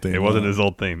his old theme. It wasn't his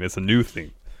old theme. It's a new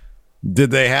theme.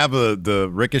 Did they have the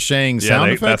ricocheting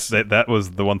sound effects? That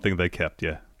was the one thing they kept,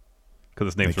 yeah. Because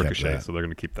his name's Ricochet, so they're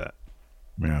going to keep that.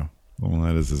 Yeah. Well,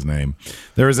 that is his name.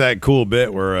 There was that cool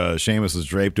bit where Sheamus was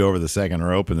draped over the second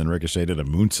rope, and then Ricochet did a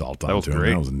moonsault onto him.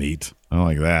 That was neat. I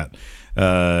like that.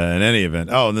 In any event.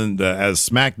 Oh, and then as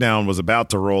SmackDown was about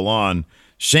to roll on,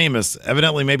 Sheamus,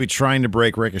 evidently maybe trying to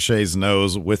break Ricochet's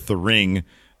nose with the ring,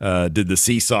 did the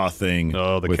seesaw thing.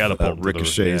 Oh, the with, catapult.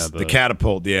 Ricochet's. The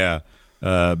catapult, yeah.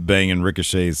 banging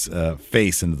Ricochet's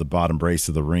face into the bottom brace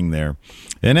of the ring there.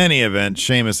 In any event,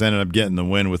 Sheamus ended up getting the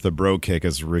win with a bro kick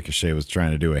as Ricochet was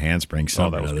trying to do a handspring.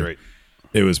 That was great.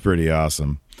 It was pretty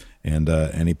awesome.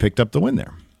 And he picked up the win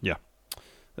there. Yeah.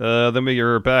 Then we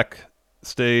are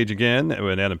backstage again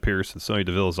when Adam Pearce and Sonya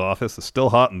Deville's office. It's still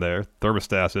hot in there.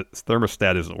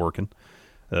 Thermostat isn't working.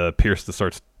 Pearce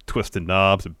starts twisting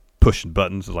knobs and pushing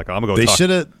buttons. It's like, I'm going to go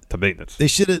talk to maintenance. They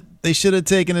should have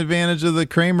taken advantage of the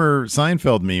Kramer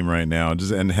Seinfeld meme right now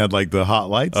and had like the hot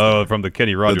lights. Oh, from the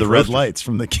Kenny Rogers the red roasters. lights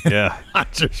from the Kenny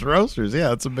Rogers roasters.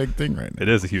 Yeah, it's a big thing right now. It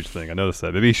is a huge thing. I noticed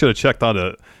that. Maybe he should have checked on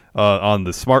the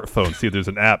smartphone, see if there's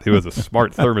an app. It was a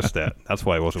smart thermostat. That's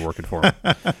why it wasn't working for him.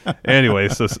 Anyway,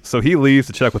 so he leaves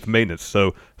to check with maintenance.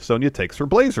 So Sonya takes her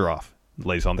blazer off,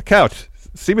 lays on the couch.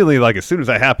 Seemingly, like as soon as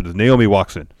that happens, Naomi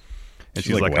walks in. And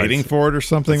she's like waiting for it or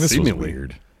something. This was seemingly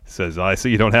weird. Says, I see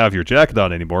you don't have your jacket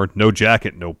on anymore. No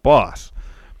jacket, no boss.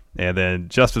 And then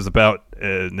just as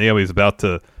Naomi's about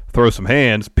to throw some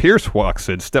hands, Pearce walks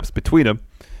in, steps between them,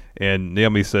 and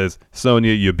Naomi says,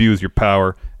 Sonya, you abuse your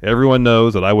power. Everyone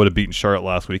knows that I would have beaten Charlotte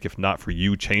last week if not for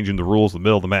you changing the rules in the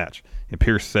middle of the match. And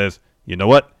Pearce says, you know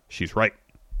what? She's right.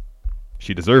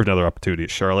 She deserved another opportunity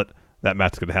at Charlotte. That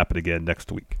match is going to happen again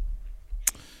next week.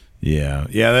 Yeah,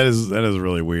 that is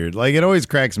really weird. Like, it always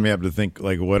cracks me up to think,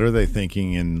 like, what are they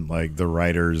thinking in like the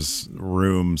writers'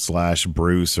 room /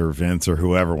 Bruce or Vince or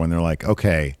whoever when they're like,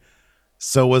 okay,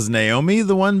 so was Naomi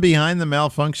the one behind the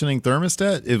malfunctioning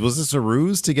thermostat? Was this a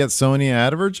ruse to get Sonya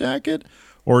out of her jacket,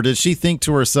 or did she think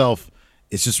to herself,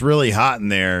 it's just really hot in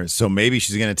there, so maybe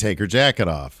she's going to take her jacket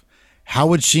off? How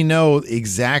would she know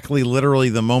exactly, literally,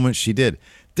 the moment she did?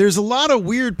 There's a lot of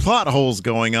weird plot holes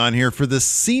going on here for this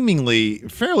seemingly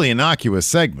fairly innocuous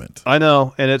segment. I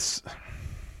know, and it's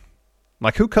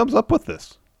like, who comes up with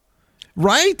this?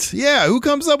 Right? Yeah, who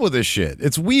comes up with this shit?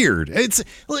 It's weird. It's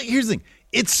like, here's the thing.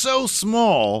 It's so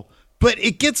small, but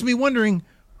it gets me wondering,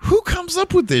 who comes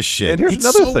up with this shit? And here's it's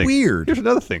another so thing. Weird. Here's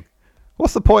another thing.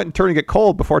 What's the point in turning it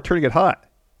cold before turning it hot?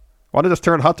 Why not just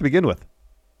turn it hot to begin with?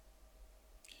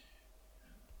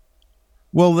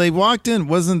 Well, they walked in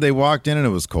and it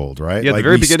was cold, right? Yeah, like, the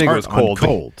very beginning it was cold.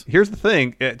 Cold. Here's the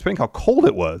thing, depending how cold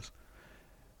it was,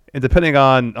 and depending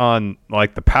on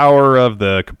like the power of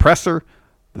the compressor,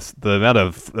 the amount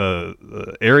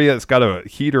of area it's got to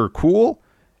heat or cool,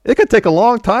 it could take a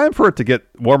long time for it to get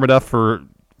warm enough for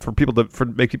people to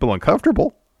make people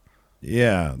uncomfortable.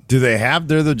 Yeah. They're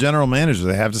the general manager.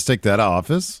 They have to stick that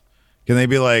office. Can they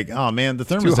be like, oh man, the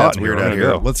thermostat's weird out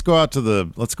here. Let's go out to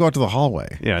the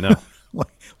hallway. Yeah, I know. Like,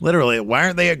 literally, why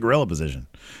aren't they at gorilla position?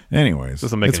 Anyways,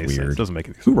 doesn't make it's any weird. sense. Doesn't make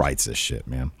any sense. Who writes this shit,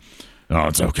 man? No,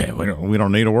 it's okay. We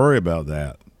don't need to worry about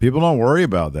that. People don't worry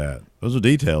about that. Those are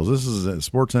details. This is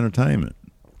sports entertainment.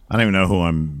 I don't even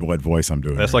know what voice I'm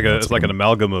doing. That's like an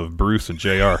amalgam of Bruce and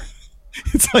JR.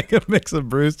 It's like a mix of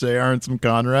Bruce, JR, and some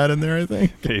Conrad in there, I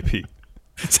think. Maybe.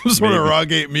 Some sort of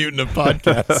Rawgate mutant of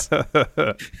podcasts.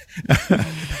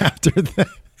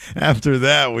 After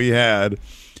that, we had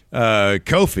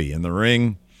Kofi in the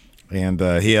ring, and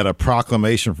he had a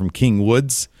proclamation from King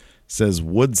Woods. Says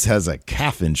Woods has a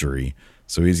calf injury,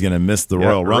 so he's going to miss the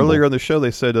Royal Rumble. Earlier in the show,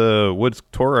 they said Woods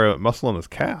tore a muscle in his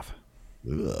calf.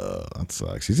 That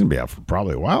sucks. He's going to be out for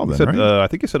probably a while then, right? I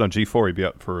think he said on G4 he'd be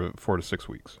out for 4 to 6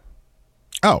 weeks.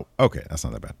 Oh, okay. That's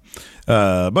not that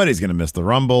bad. But he's going to miss the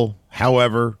Rumble.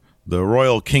 However, the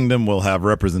Royal Kingdom will have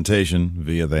representation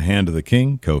via the Hand of the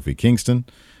King, Kofi Kingston.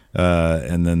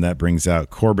 And then that brings out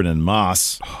Corbin and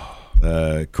Moss.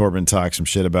 Corbin talks some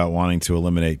shit about wanting to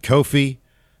eliminate Kofi.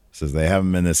 Says they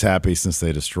haven't been this happy since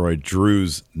they destroyed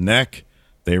Drew's neck.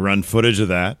 They run footage of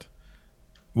that,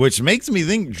 which makes me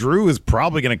think Drew is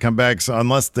probably going to come back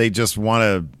unless they just want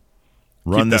to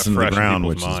run this into the ground,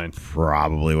 which is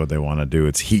probably what they want to do.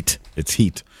 It's heat.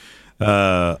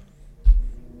 So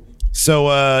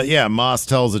Moss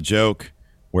tells a joke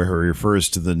where he refers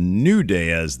to the New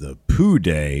Day as the Poo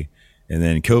Day. And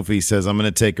then Kofi says, I'm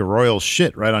going to take a royal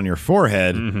shit right on your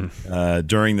forehead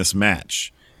during this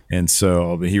match. And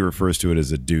so he refers to it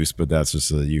as a deuce, but that's just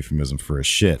a euphemism for a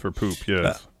shit. For poop,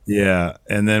 yes. Yeah.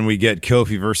 And then we get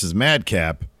Kofi versus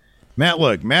Madcap.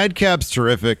 Madcap's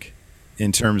terrific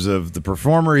in terms of the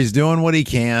performer. He's doing what he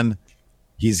can.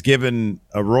 He's given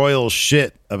a royal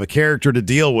shit of a character to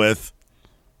deal with.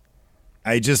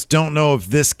 I just don't know if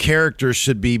this character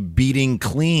should be beating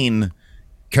clean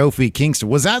Kofi Kingston.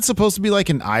 Was that supposed to be like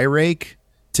an eye rake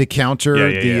to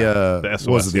counter the SOS?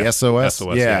 Was it the SOS?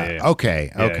 Yeah.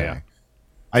 Okay. Yeah.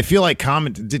 I feel like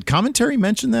did commentary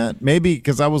mention that? Maybe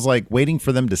because I was like waiting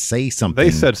for them to say something.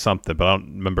 They said something, but I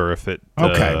don't remember if it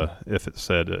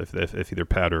said if either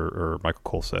Pat or Michael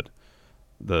Cole said.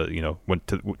 went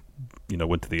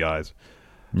to the eyes.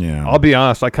 Yeah. I'll be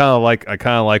honest. I kind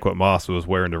of like what Moss was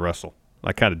wearing to wrestle.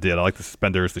 I kind of did. I like the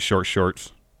suspenders, the short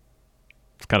shorts.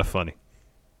 It's kind of funny.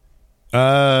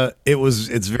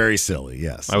 It's very silly.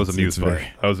 Yes, I was amused by it.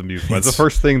 It's the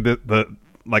first thing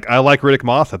I like Riddick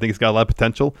Moss. I think he's got a lot of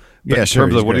potential. But in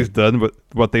terms of what he's done,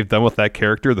 what they've done with that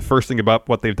character, the first thing about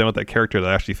what they've done with that character that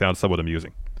I actually found somewhat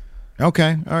amusing.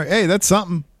 Okay, all right. Hey, that's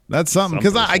something. That's something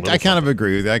because I kind of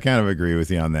agree with you. I kind of agree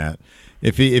with you on that.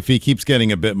 If he keeps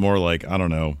getting a bit more like, I don't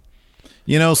know,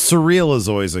 surreal is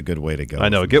always a good way to go. I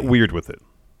know. Get weird with it.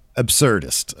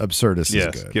 Absurdist is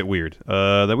yes, good. Get weird.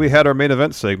 Then we had our main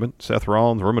event segment: Seth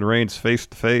Rollins, Roman Reigns face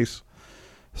to face.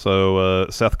 So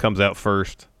Seth comes out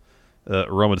first,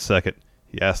 Roman second.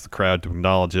 He asks the crowd to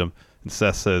acknowledge him, and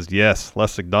Seth says, "Yes,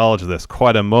 let's acknowledge this.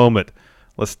 Quite a moment.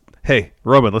 Hey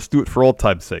Roman, let's do it for old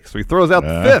time's sake." So he throws out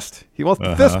the fist. He wants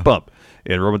the fist bump,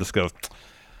 and Roman just goes,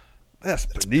 "That's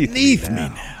beneath me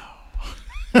now."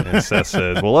 And Seth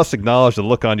says, "Well, let's acknowledge the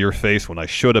look on your face when I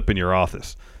showed up in your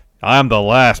office. I'm the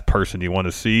last person you want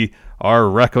to see. Our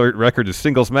record of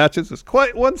singles matches is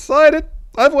quite one-sided.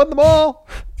 I've won them all."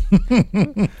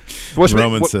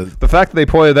 Roman says, the fact that they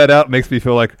pointed that out makes me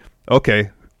feel like,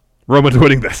 okay, Roman's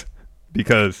winning this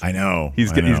because I know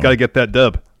he's got to get that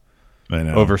dub. I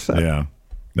know over Seth. Yeah,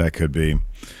 that could be.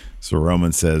 So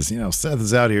Roman says, Seth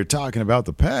is out here talking about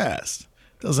the past.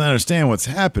 Doesn't understand what's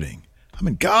happening. I'm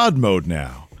in God mode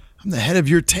now. I'm the head of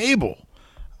your table.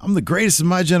 I'm the greatest of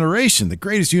my generation, the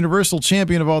greatest Universal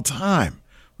Champion of all time,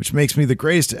 which makes me the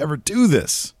greatest to ever do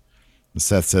this. And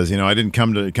Seth says, I didn't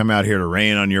come out here to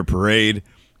rain on your parade.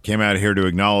 Came out here to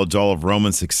acknowledge all of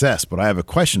Roman's success, but I have a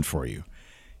question for you.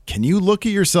 Can you look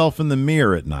at yourself in the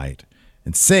mirror at night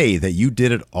and say that you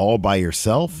did it all by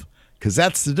yourself? Because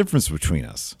that's the difference between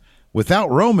us. Without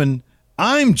Roman,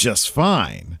 I'm just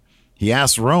fine. He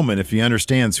asks Roman if he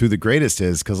understands who the greatest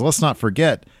is, because let's not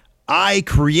forget, I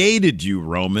created you,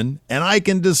 Roman, and I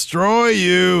can destroy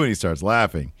you. And he starts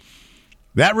laughing.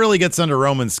 That really gets under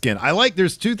Roman's skin.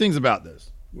 There's two things about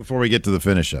this before we get to the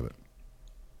finish of it.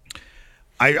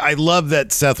 I love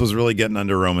that Seth was really getting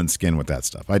under Roman's skin with that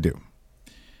stuff. I do.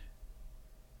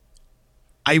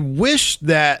 I wish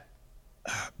that,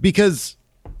 because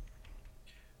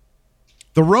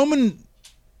the Roman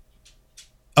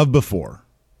of before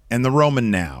and the Roman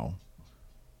now,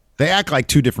 they act like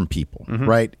two different people,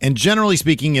 right? And generally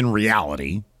speaking, in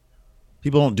reality,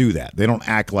 people don't do that. They don't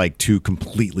act like two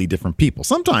completely different people.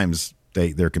 Sometimes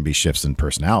there can be shifts in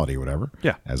personality or whatever,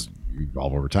 as you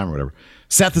evolve over time or whatever.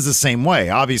 Seth is the same way.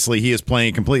 Obviously, he is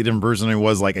playing a completely different person than he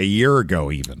was like a year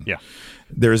ago even. Yeah.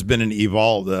 There's been an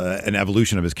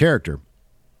evolution of his character.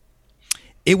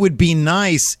 It would be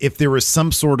nice if there was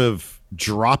some sort of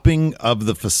dropping of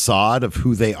the facade of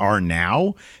who they are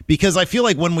now, because I feel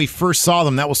like when we first saw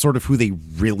them, that was sort of who they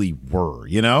really were,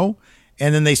 And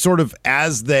then they sort of,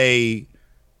 as they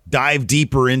dive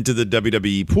deeper into the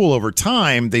WWE pool over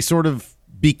time, they sort of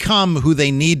become who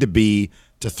they need to be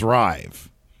to thrive.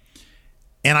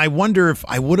 And I wonder if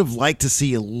I would have liked to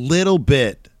see a little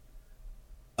bit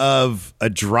of a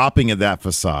dropping of that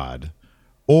facade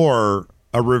or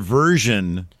a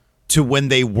reversion to when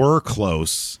they were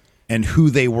close and who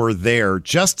they were there,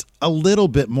 just a little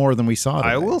bit more than we saw today.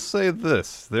 I will say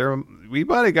this. We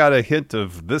might have got a hint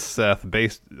of this Seth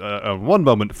based on one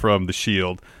moment from The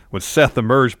Shield when Seth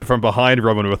emerged from behind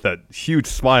Roman with that huge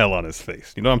smile on his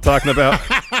face. You know what I'm talking about?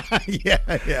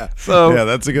 Yeah. So yeah,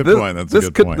 that's a good point. This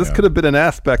could have been an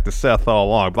aspect of Seth all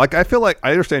along. Like, I feel like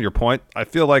I understand your point. I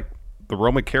feel like the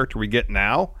Roman character we get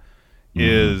now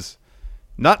is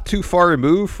not too far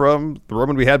removed from the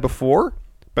Roman we had before,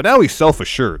 but now he's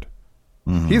self-assured.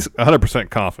 He's 100%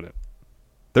 confident.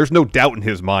 There's no doubt in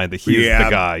his mind that he is the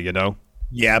guy,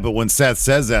 Yeah, but when Seth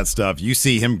says that stuff, you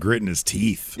see him gritting his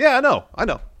teeth. Yeah, I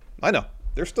know.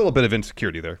 There's still a bit of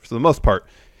insecurity there. For the most part,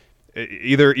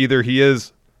 either he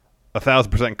is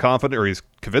 1,000% confident or he's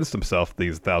convinced himself that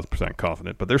he's 1,000%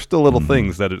 confident. But there's still little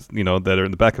things that that are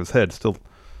in the back of his head still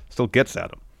gets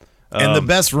at him. And the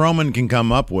best Roman can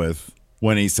come up with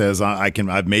when he says,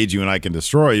 I've made you and I can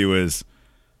destroy you is,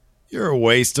 you're a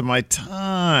waste of my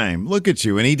time. Look at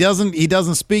you. And he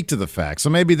doesn't speak to the fact. So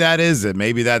maybe that is it.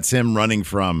 Maybe that's him running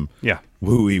from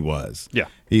who he was. Yeah.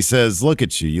 He says, look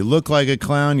at you. You look like a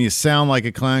clown. You sound like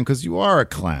a clown because you are a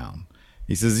clown.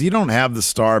 He says, you don't have the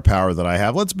star power that I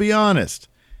have. Let's be honest.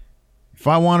 If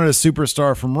I wanted a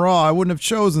superstar from Raw, I wouldn't have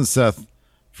chosen Seth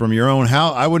from your own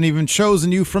house. I wouldn't even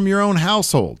chosen you from your own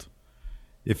household.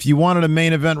 If I wanted a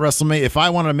main event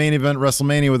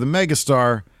WrestleMania with a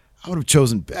megastar, I would have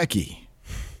chosen Becky.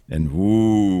 And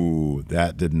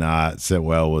that did not sit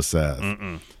well with Seth.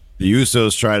 The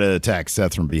Usos try to attack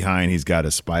Seth from behind. He's got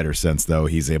a spider sense, though.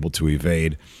 He's able to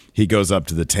evade. He goes up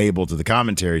to the table, to the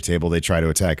commentary table. They try to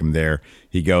attack him there.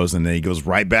 He goes, and then he goes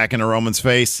right back into Roman's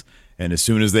face. And as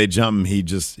soon as they jump him, he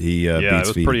beats feet. It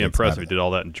was pretty impressive. He did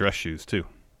all that in dress shoes, too.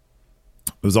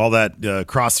 It was all that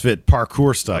CrossFit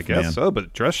parkour stuff, I guess man. so,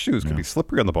 but dress shoes can be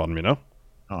slippery on the bottom, you know?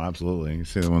 Oh, absolutely. You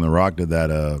see that when The Rock did that.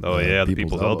 The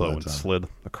people's elbow and slid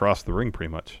across the ring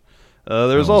pretty much.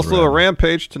 There was also a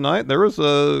Rampage tonight. There was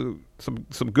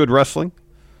some good wrestling.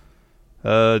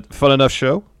 Fun enough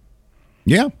show.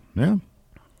 Yeah. New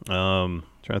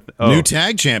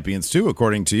tag champions, too,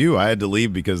 according to you. I had to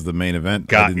leave because the main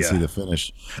event, I didn't see the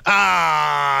finish.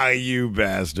 Ah, you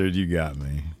bastard. You got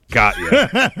me. Got you.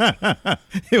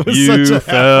 It was you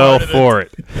fell for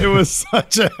it. It was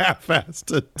such a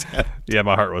half-assed attempt. Yeah,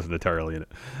 my heart wasn't entirely in it.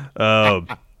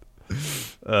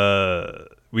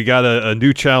 We got a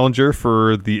new challenger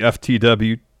for the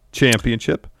FTW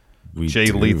Championship. Jay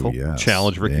Lethal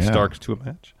challenged Ricky Starks to a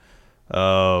match.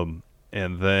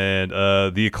 And then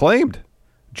the Acclaimed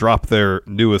dropped their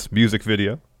newest music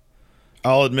video.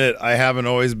 I'll admit, I haven't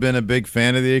always been a big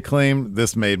fan of the Acclaimed.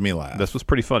 This made me laugh. This was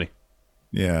pretty funny.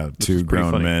 Yeah, two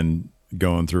grown men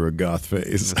going through a goth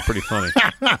phase. It was pretty funny.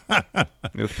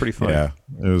 It was pretty funny. Yeah,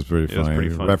 it was pretty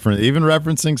funny. Even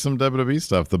referencing some WWE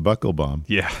stuff, the Buckle Bomb.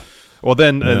 Yeah. Well,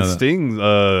 then Sting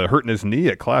hurting his knee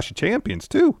at Clash of Champions,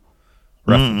 too.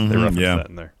 They referenced that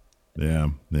in there. Yeah.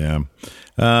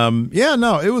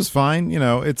 No, it was fine. You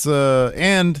know, it's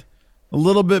and a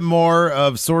little bit more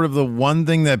of sort of the one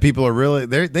thing that people are really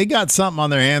they got something on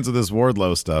their hands with this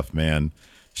Wardlow stuff, man.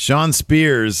 Sean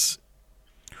Spears,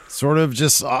 sort of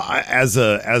just as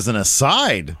an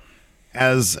aside,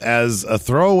 as a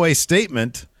throwaway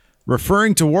statement,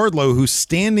 referring to Wardlow, who's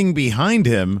standing behind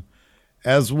him.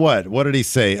 As what? What did he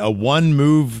say? A one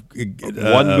move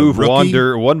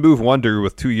wonder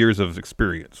with 2 years of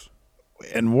experience.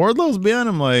 And Wardlow's behind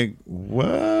him like,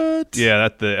 what? Yeah,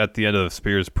 at the end of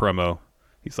Spears' promo,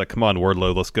 he's like, "Come on,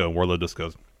 Wardlow, let's go." And Wardlow just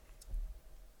goes.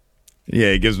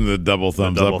 Yeah, he gives him the double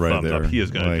thumbs up right there. He is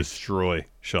going to destroy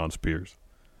Sean Spears.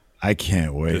 I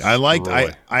can't wait. I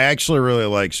actually really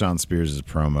like Sean Spears'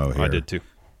 promo here. I did too,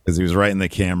 because he was right in the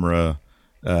camera.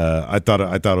 I thought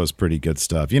it was pretty good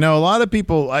stuff. You know, a lot of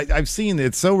people I've seen,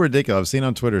 it's so ridiculous. I've seen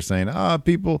on Twitter saying,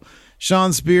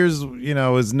 Sean Spears, you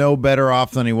know, is no better off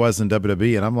than he was in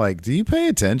WWE. And I'm like, do you pay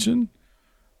attention?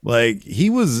 Like,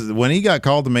 when he got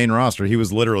called to main roster, he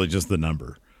was literally just the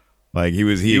number. Like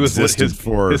he existed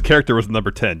his character was number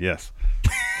 10. Yes.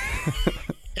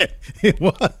 It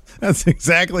was. That's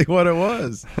exactly what it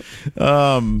was.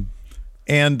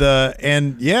 And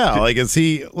yeah, like this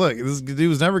dude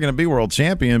was never going to be world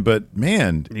champion, but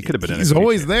man, he could have been. He's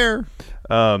always there.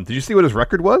 Did you see what his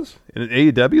record was in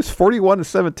AEW? It's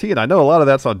 41-17. I know a lot of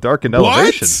that's on Darkened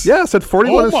Elevation. Yeah, it said 41-17.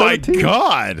 Oh my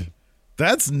god,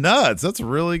 that's nuts. That's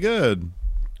really good.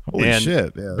 Holy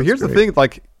shit! Yeah, but here's the thing: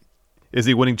 like, is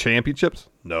he winning championships?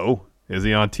 No. Is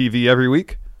he on TV every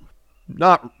week?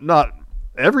 Not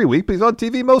every week, but he's on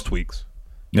TV most weeks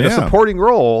in a supporting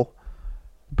role.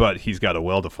 But he's got a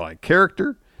well-defined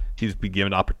character. He's been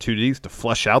given opportunities to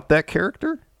flesh out that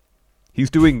character. He's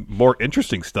doing more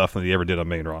interesting stuff than he ever did on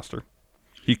main roster.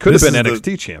 He could have been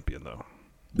NXT champion, though.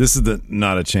 This is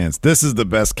not a chance. This is the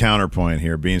best counterpoint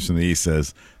here. Beans from the East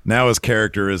says, now his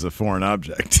character is a foreign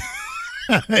object.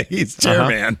 He's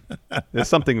chairman. There's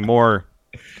something more.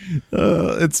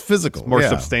 It's physical. It's more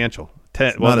substantial.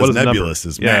 It's not as nebulous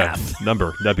as math.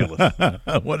 Number, nebulous.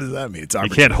 What does that mean? You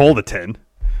can't hold a 10.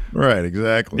 Right,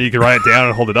 exactly. You can write it down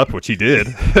and hold it up, which he did.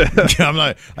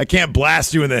 I can't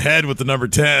blast you in the head with the number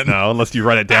 10. No, unless you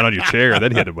write it down on your chair and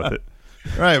then hit him with it.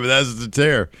 Right, but that's the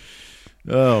tear.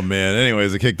 Oh, man.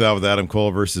 Anyways, it kicked off with Adam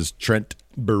Cole versus Trent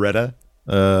Beretta.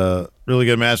 Really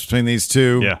good match between these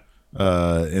two. Yeah.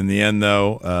 In the end,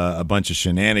 though, a bunch of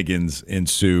shenanigans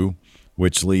ensue,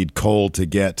 which lead Cole to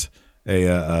get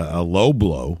a low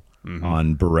blow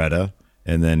on Beretta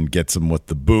and then gets him with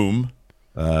the boom.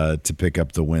 To pick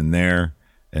up the win there,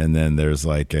 and then there's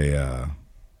like because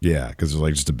there's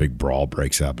like just a big brawl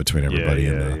breaks out between everybody.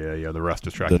 The rest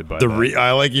distracted by that.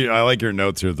 I like your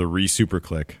notes here. The super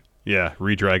click. Yeah,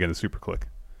 redragon the super click.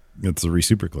 It's the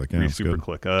super click. Yeah, super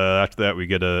click. After that, we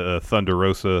get a Thunder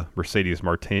Rosa Mercedes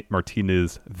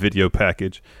Martinez video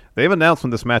package. They have announced when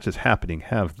this match is happening,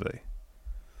 have they?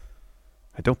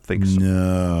 I don't think so.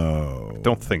 No, I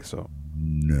don't think so.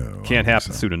 No, can't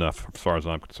happen soon enough, as far as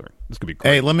I'm concerned. This could be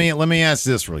great. Hey, let me ask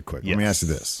you this really quick. Yes. Let me ask you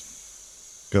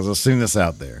this, because I've seen this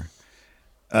out there.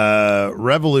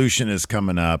 Revolution is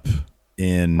coming up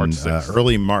in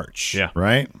early March. Yeah.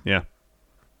 Right. Yeah.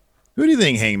 Who do you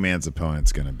think Hangman's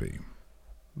opponent's going to be?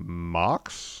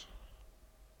 Mox.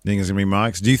 Think it's going to be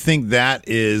Mox? Do you think that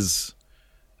is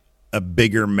a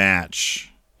bigger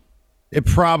match? It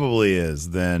probably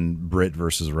is than Britt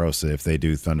versus Rosa if they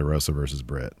do Thunder Rosa versus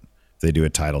Britt. If they do a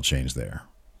title change there.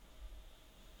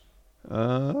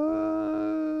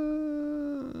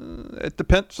 It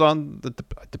depends on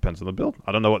the build.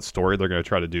 I don't know what story they're going to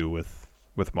try to do with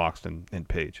Mox and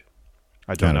Paige.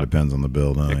 I don't know. Depends on the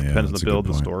build. It depends on the build,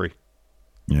 the story.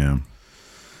 Yeah.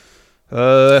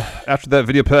 After that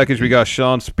video package, we got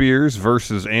Shawn Spears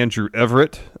versus Andrew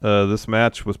Everett. This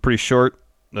match was pretty short.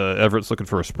 Everett's looking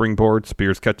for a springboard.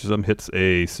 Spears catches him, hits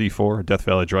a C4, a Death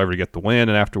Valley driver to get the win,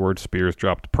 and afterwards Spears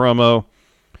dropped a promo.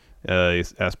 He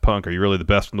asked Punk, "Are you really the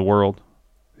best in the world?"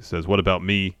 He says, "What about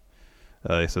me?"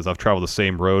 He says, "I've traveled the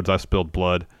same roads. I've spilled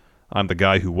blood. I'm the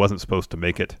guy who wasn't supposed to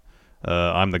make it.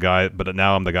 I'm the guy, but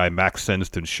now I'm the guy Max sends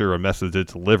to ensure a message is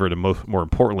delivered, and more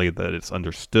importantly, that it's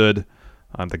understood.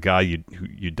 I'm the guy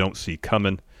you don't see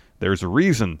coming. There's a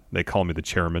reason they call me the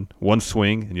chairman. One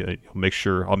swing, and I'll make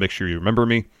sure you remember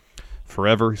me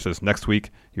forever." He says, "Next week,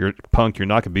 Punk, you're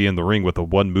not going to be in the ring with a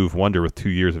one-move wonder with 2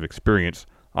 years of experience,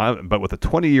 but with a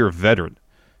 20-year veteran."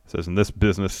 He says, "In this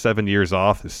business, 7 years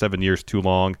off is 7 years too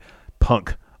long.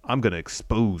 Punk, I'm going to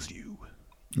expose you."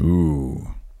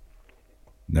 Ooh.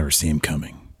 Never see him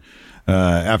coming.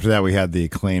 After that, we had the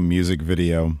Acclaim music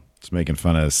video. It's making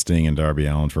fun of Sting and Darby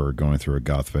Allin for going through a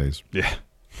goth phase. Yeah.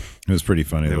 It was pretty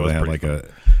funny. They had like an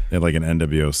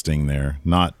NWO Sting there,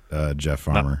 not Jeff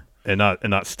Farmer.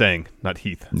 Not Stang, not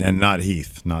Heath. And not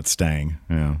Heath, not Stang.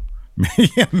 Yeah.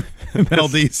 Mel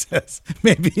D says,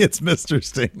 maybe it's Mr.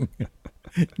 Sting.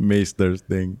 Mr.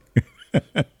 Sting.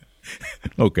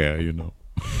 Okay, how you know?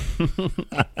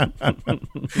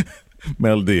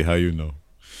 Mel D, how you know?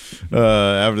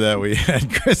 After that, we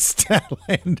had Chris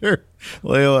Statlander,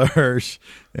 Layla Hirsch,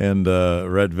 and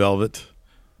Red Velvet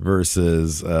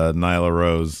versus Nyla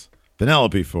Rose,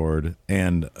 Penelope Ford,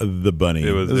 and the Bunny.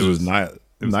 It was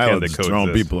Nyla just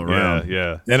throwing people around.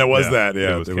 Yeah. And it was that.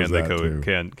 Yeah, it was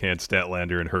can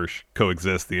Statlander and Hirsch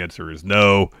coexist? The answer is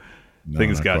no.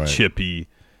 Things got chippy.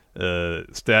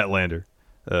 Statlander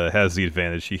has the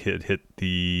advantage. She hit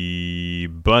the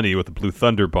Bunny with the Blue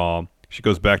Thunder Bomb. She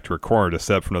goes back to her corner to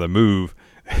set up for another move.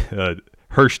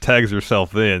 Hirsch tags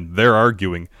herself in. They're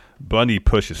arguing. Bunny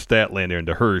pushes Statlander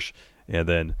into Hirsch, and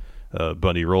then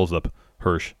Bunny rolls up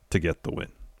Hirsch to get the win.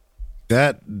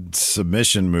 That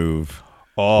submission move.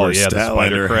 Oh, yeah, the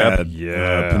spider crab.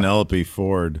 Had, Penelope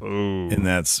Ford. Ooh. And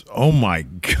that's, oh my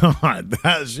God.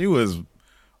 She was,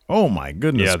 oh my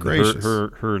goodness gracious.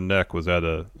 Her neck was at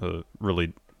a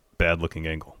really bad looking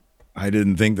angle. I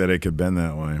didn't think that it could bend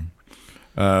that way.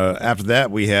 After that,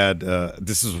 we had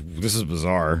this is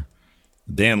bizarre.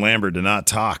 Dan Lambert did not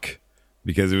talk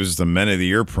because it was just a Men of the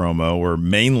Year promo where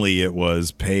mainly it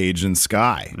was Paige and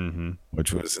Sky,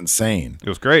 which was insane. It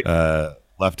was great.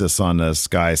 Left us on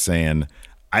Sky saying,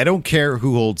 "I don't care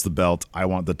who holds the belt. I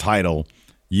want the title.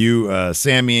 You,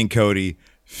 Sammy and Cody,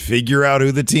 figure out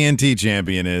who the TNT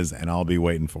champion is, and I'll be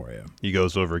waiting for you." He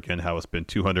goes over again how it's been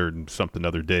 200 and something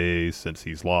other days since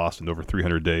he's lost and over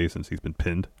 300 days since he's been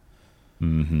pinned.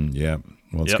 Yeah.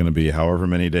 Well, it's going to be however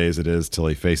many days it is till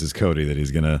he faces Cody that he's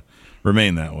going to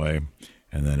remain that way,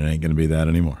 and then it ain't going to be that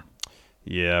anymore.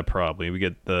 Yeah, probably. We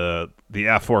get the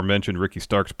aforementioned Ricky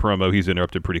Starks promo. He's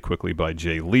interrupted pretty quickly by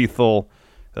Jay Lethal.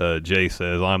 Jay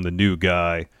says, "I'm the new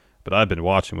guy, but I've been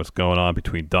watching what's going on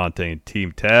between Dante and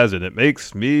Team Taz, and it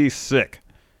makes me sick."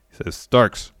 He says,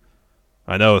 "Starks,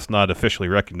 I know it's not officially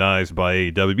recognized by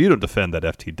AEW. You don't defend that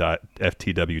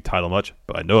FTW title much,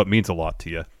 but I know it means a lot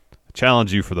to you.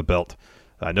 Challenge you for the belt.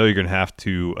 I know you're going to have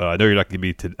to. I know you're not going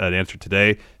to give me an answer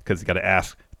today because you got to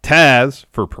ask Taz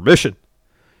for permission.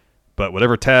 But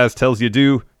whatever Taz tells you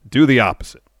to do the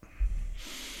opposite."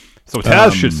 So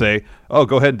Taz should say, "Oh,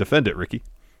 go ahead and defend it, Ricky."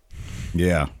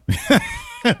 Yeah,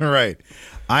 right.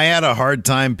 I had a hard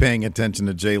time paying attention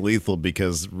to Jay Lethal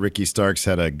because Ricky Starks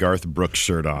had a Garth Brooks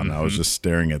shirt on. I was just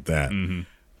staring at that.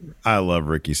 I love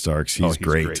Ricky Starks. He's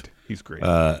great. He's great.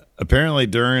 Apparently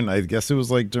during, I guess it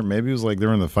was like during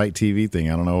the Fight TV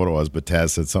thing. I don't know what it was, but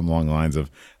Taz said something along the lines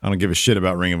of, "I don't give a shit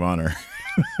about Ring of Honor."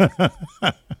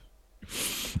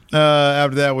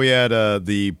 After that, we had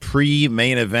the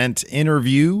pre-main event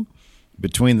interview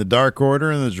between the Dark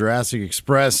Order and the Jurassic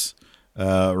Express.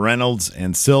 Reynolds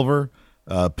and Silver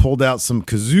pulled out some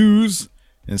kazoos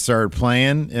and started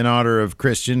playing in honor of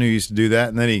Christian, who used to do that.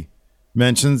 And then he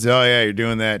mentions, "Oh, yeah, you're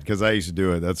doing that because I used to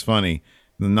do it. That's funny."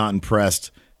 And not impressed.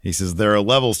 He says, "There are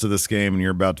levels to this game, and you're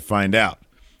about to find out."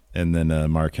 And then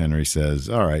Mark Henry says,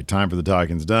 "All right, time for the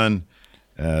talking's done.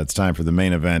 It's time for the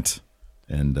main event."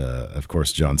 And, of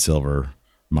course, John Silver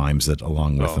mimes it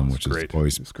along with him, which great. is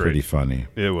always pretty funny.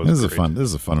 It was. This is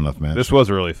a fun enough match. This was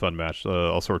a really fun match.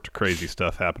 All sorts of crazy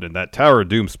stuff happening. That Tower of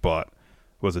Doom spot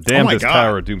was the damnedest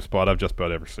Tower of Doom spot I've just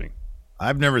about ever seen.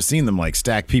 I've never seen them like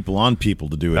stack people on people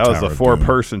to do it. That was a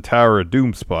 4-person Tower of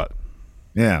Doom spot.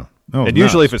 Yeah. And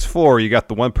usually if it's 4, you got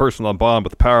the one person on bottom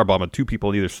with the power bomb and 2 people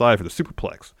on either side for the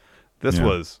superplex. This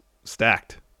was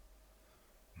stacked.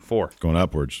 4. Going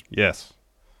upwards. Yes.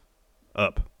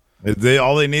 Up.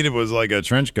 All they needed was like a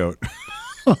trench coat.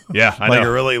 Yeah, I like know.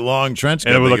 a really long trench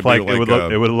coat. And it would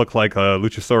look like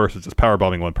Luchasaurus is just power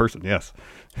bombing one person. Yes.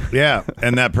 Yeah,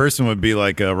 and that person would be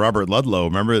like Robert Ludlow.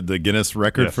 Remember the Guinness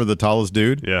record for the tallest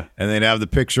dude? Yeah. And they'd have the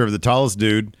picture of the tallest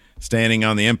dude standing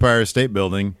on the Empire State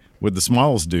Building with the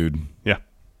smallest dude. Yeah.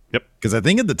 Yep. Because I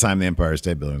think at the time the Empire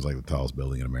State Building was like the tallest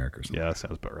building in America or something. Yeah, that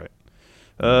sounds about right.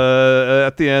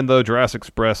 At the end, though, Jurassic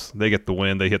Express, they get the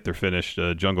win. They hit their finish.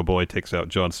 Jungle Boy takes out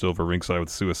John Silver ringside with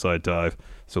a suicide dive,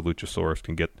 so Luchasaurus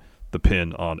can get the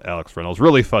pin on Alex Reynolds.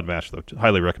 Really fun match, though.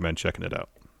 Highly recommend checking it out.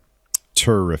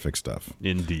 Terrific stuff.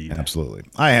 Indeed. Absolutely.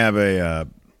 I have a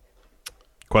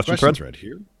question thread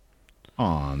here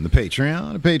on the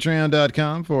Patreon,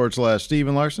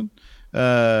 patreon.com/Steven Larson.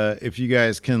 If you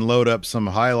guys can load up some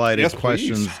highlighted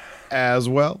questions as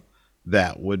well,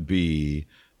 that would be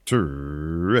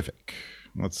terrific.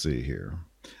 Let's see here.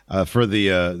 For the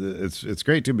it's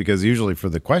great too, because usually for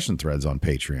the question threads on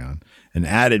Patreon, an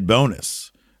added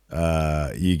bonus,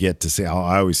 you get to see.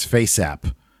 I always face app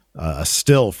a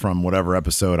still from whatever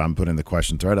episode I'm putting the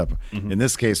question thread up. In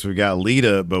this case, we got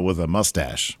Lita, but with a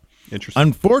mustache. Interesting.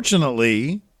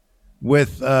 Unfortunately,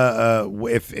 with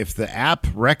if the app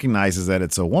recognizes that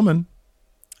it's a woman,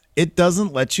 it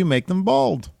doesn't let you make them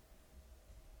bald.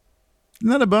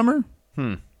 Isn't that a bummer?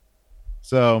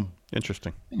 So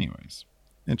interesting. Anyways,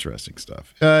 interesting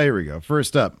stuff. Here we go.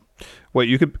 First up. Wait,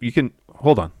 you can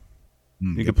hold on.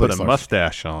 You can put a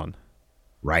mustache on,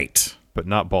 right? But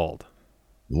not bald.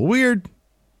 A little weird.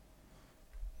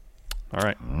 All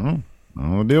right. I don't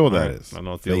know what the deal with that is. I don't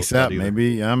know what the deal with FaceApp. that either.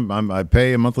 Maybe I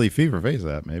pay a monthly fee for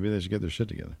FaceApp. Maybe they should get their shit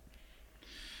together.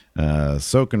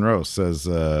 Soak and Roast says,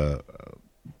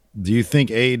 do you think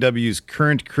AEW's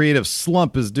current creative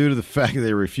slump is due to the fact that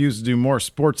they refuse to do more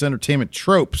sports entertainment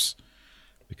tropes?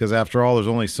 Because after all, there's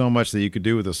only so much that you could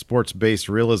do with a sports-based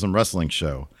realism wrestling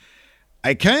show.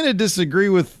 I kind of disagree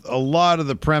with a lot of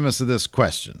the premise of this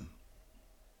question.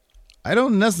 I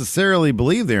don't necessarily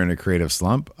believe they're in a creative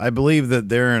slump. I believe that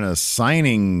they're in a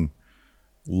signing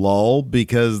lull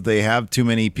because they have too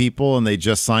many people and they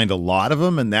just signed a lot of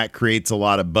them, and that creates a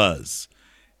lot of buzz.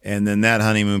 And then that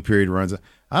honeymoon period runs.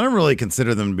 I don't really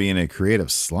consider them to be in a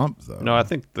creative slump, though. No, I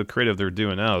think the creative they're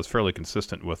doing now is fairly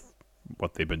consistent with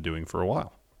what they've been doing for a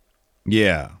while.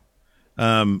 Yeah.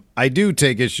 I do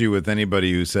take issue with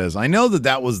anybody who says, I know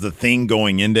that was the thing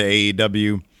going into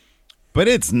AEW, but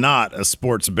it's not a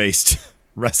sports-based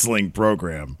wrestling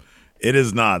program. It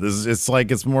is not. It's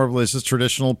just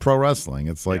traditional pro wrestling.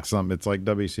 It's like it's like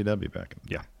WCW back in the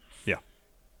day. Yeah.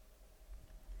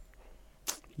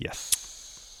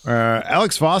 Yes.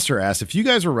 Alex Foster asks, if you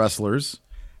guys were wrestlers,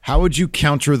 how would you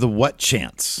counter the what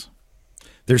chants?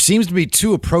 There seems to be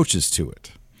two approaches to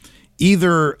it.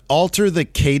 Either alter the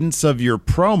cadence of your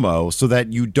promo so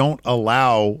that you don't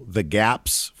allow the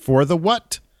gaps for the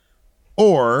what,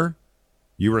 or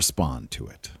you respond to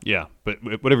it. Yeah, but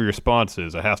whatever your response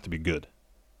is, it has to be good.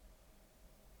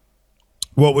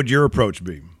 What would your approach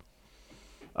be?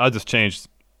 I'll just change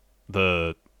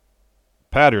the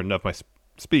pattern of my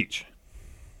speech.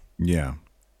 Yeah.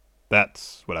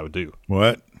 That's what I would do.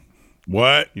 What?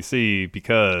 You see,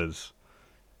 because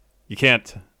you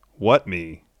can't what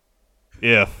me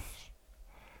if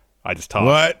I just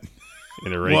talk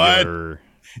in a regular. What?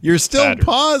 You're still pattern.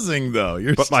 pausing though.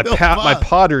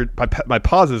 My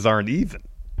pauses aren't even.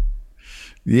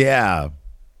 Yeah.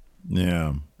 I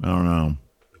don't know.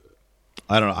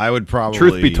 I would probably.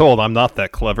 Truth be told, I'm not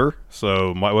that clever.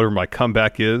 So whatever my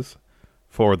comeback is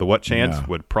for the what chance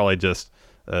would probably just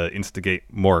instigate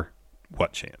more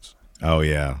what chance. Oh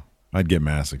yeah, I'd get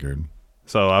massacred.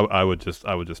 So I would just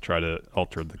try to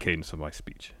alter the cadence of my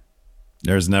speech.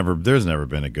 There's never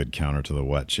been a good counter to the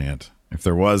what chant. If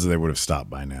there was, they would have stopped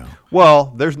by now.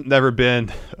 Well, there's never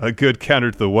been a good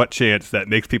counter to the what chance that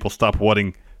makes people stop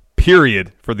whatting,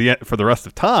 period, for the rest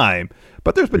of time.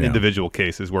 But there's been individual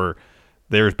cases where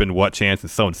there's been what chance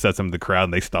and someone says something to the crowd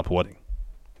and they stop whatting.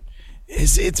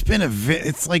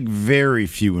 It's like very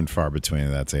few and far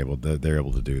between that they're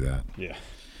able to do that. Yeah.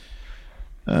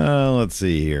 Let's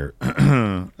see here.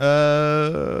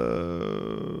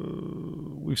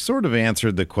 we've sort of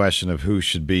answered the question of who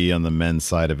should be on the men's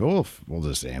side of it. We'll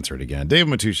just answer it again. Dave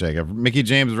Matushak, if Mickie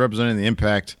James is representing the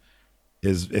Impact,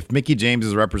 if Mickie James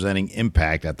is representing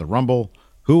Impact at the Rumble,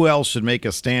 who else should make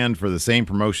a stand for the same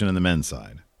promotion in the men's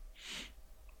side?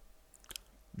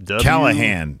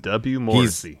 Callahan. W.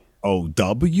 Morrissey.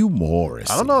 W.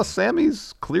 Morrissey. I don't know if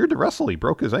Sammy's cleared to wrestle. He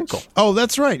broke his ankle. Oh,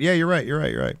 that's right. Yeah, you're right.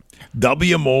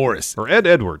 W. Morris. Or Ed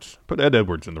Edwards. Put Ed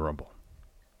Edwards in the Rumble.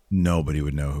 Nobody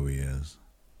would know who he is.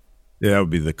 Yeah, that would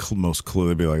be the most clue.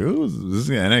 They'd be like, "Oh, is this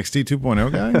the NXT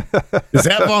 2.0 guy? Is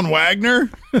that Von Wagner?"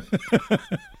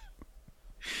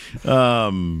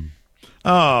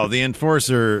 The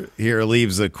enforcer here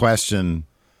leaves a question,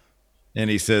 and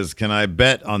he says, "Can I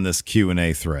bet on this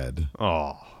Q&A thread?"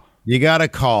 Oh, you gotta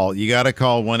call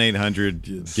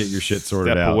 1-800. Get your shit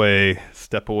sorted out.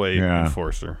 Step away, yeah.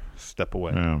 enforcer. Step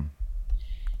away. Yeah.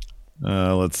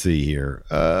 Let's see here.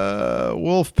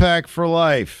 Wolfpack for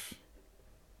life.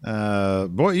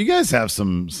 Boy, you guys have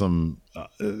some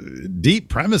deep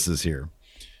premises here.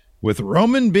 With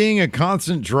Roman being a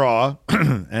constant draw,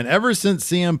 and ever since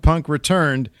CM Punk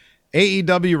returned,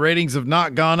 AEW ratings have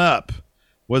not gone up.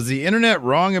 Was the internet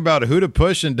wrong about who to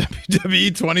push in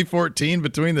WWE 2014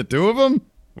 between the two of them?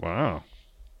 Wow.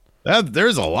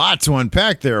 There's a lot to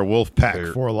unpack there,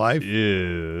 Wolfpack for life.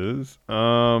 Is.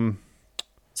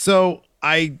 So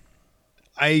I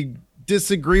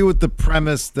disagree with the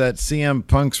premise that CM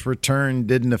Punk's return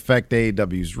didn't affect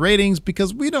AEW's ratings,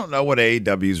 because we don't know what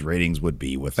AEW's ratings would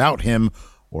be without him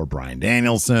or Bryan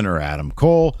Danielson or Adam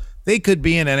Cole. They could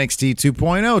be in NXT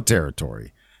 2.0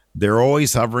 territory. They're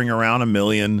always hovering around 1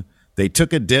 million. They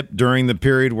took a dip during the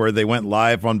period where they went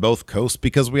live on both coasts,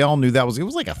 because we all knew it was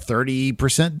like a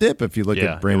 30% dip if you look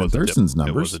at Brandon Thurston's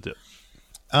numbers. It was a dip.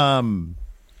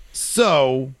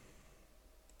 So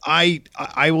I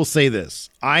will say this.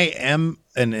 I am,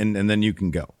 and then you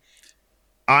can go.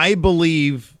 I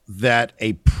believe that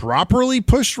a properly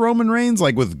pushed Roman Reigns,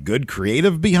 like with good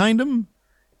creative behind him,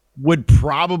 would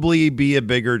probably be a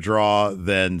bigger draw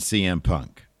than CM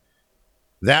Punk.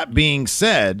 That being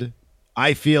said,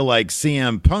 I feel like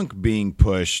CM Punk being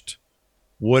pushed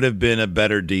would have been a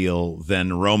better deal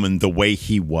than Roman the way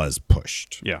he was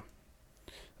pushed. Yeah.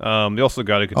 You also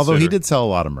got to consider. Although he did sell a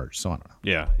lot of merch, so I don't know.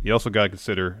 Yeah. You also got to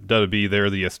consider WWE, they're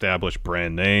the established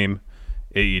brand name.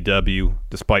 AEW,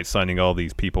 despite signing all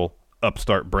these people,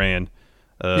 upstart brand.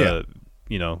 You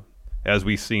know, as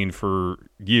we've seen for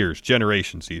years,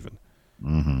 generations even.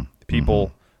 Mm-hmm.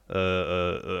 People,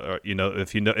 you know,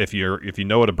 if you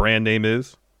know what a brand name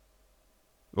is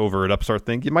over at upstart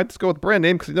thing, you might just go with the brand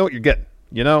name because you know what you're getting.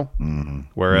 You know,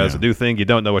 whereas a new thing, you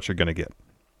don't know what you're going to get.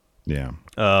 Yeah.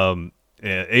 And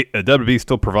WWE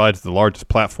still provides the largest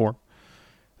platform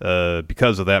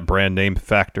because of that brand name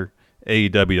factor.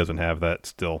 AEW doesn't have that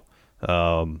still.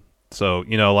 So,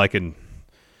 you know, like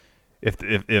if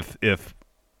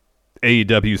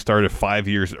AEW started 5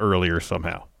 years earlier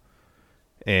somehow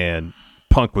and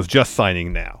Punk was just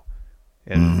signing now,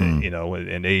 and you know,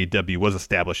 and AEW was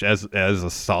established as a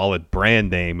solid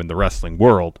brand name in the wrestling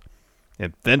world,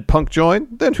 and then Punk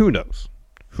joined, then who knows?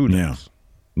 Who knows?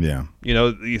 Yeah. You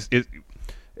know,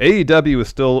 AEW is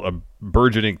still a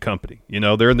burgeoning company. You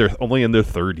know, they're only in their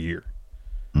third year.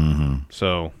 Mm-hmm.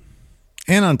 So,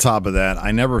 and on top of that,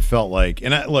 I never felt like,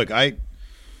 and I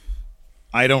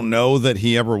don't know that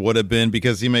he ever would have been,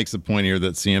 because he makes the point here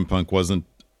that CM Punk wasn't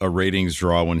a ratings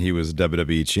draw when he was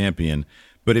WWE champion.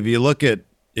 But if you look at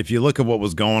what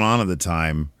was going on at the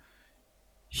time,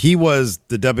 he was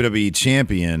the WWE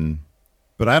champion.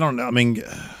 But I don't know. I mean,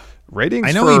 ratings.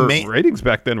 I know ratings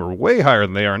back then were way higher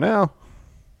than they are now.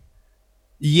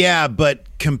 Yeah,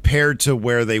 but compared to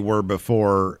where they were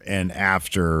before and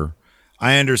after,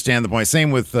 I understand the point.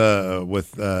 Same with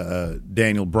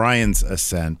Daniel Bryan's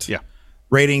ascent. Yeah.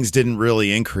 Ratings didn't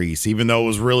really increase, even though it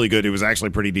was really good. It was actually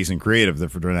pretty decent creative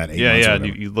for during that 8 months. Yeah.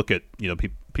 And you look at, you know,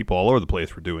 people all over the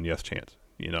place were doing Yes Chance.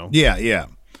 You know. Yeah.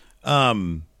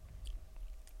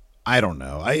 I don't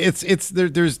know.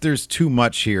 There's too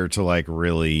much here to like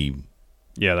really.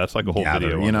 Yeah, that's like a whole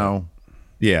video. You know.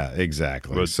 Yeah,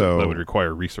 exactly. That would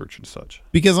require research and such.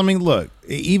 Because I mean, look,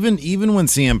 even when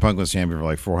CM Punk was champion for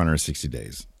like 460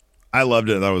 days, I loved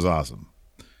it. That was awesome.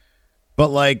 But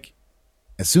like,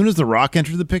 as soon as The Rock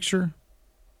entered the picture,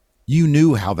 you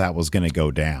knew how that was going to go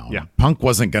down. Yeah. Punk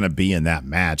wasn't going to be in that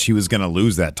match. He was going to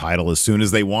lose that title as soon as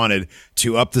they wanted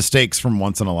to up the stakes from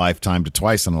once in a lifetime to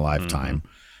twice in a lifetime.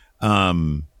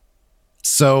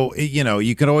 So, you know,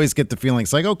 you could always get the feeling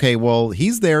it's like, okay, well,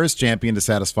 he's there as champion to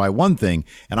satisfy one thing.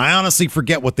 And I honestly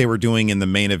forget what they were doing in the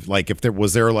main of, like, if there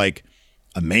was like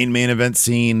a main event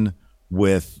scene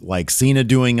with like Cena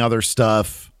doing other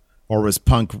stuff, or was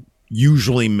Punk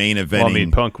usually main eventing. Well, I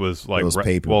mean, Punk was like,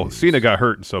 well, Cena got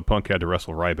hurt, and so Punk had to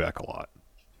wrestle Ryback a lot.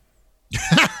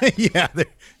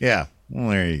 Yeah. Well,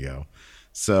 there you go.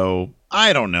 So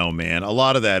I don't know, man. A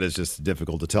lot of that is just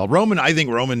difficult to tell. I think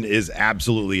Roman is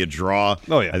absolutely a draw.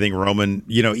 Oh, yeah. I think Roman,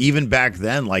 even back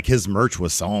then, like his merch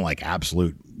was selling like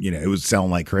absolute, it was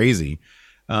selling like crazy.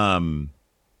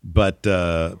 But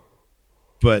no,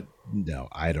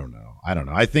 I don't know.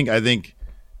 I think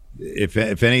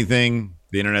if anything,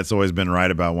 the internet's always been right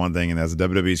about one thing, and that's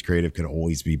WWE's creative could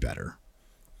always be better.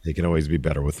 They can always be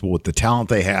better with the talent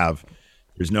they have.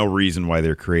 There's no reason why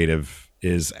their creative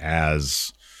is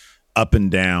as up and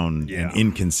down and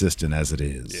inconsistent as it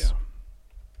is.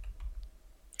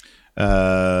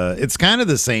 Yeah. It's kind of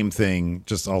the same thing.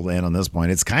 Just I'll land on this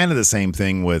point. It's kind of the same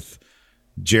thing with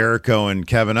Jericho and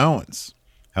Kevin Owens.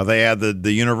 How they had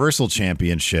the Universal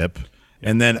Championship,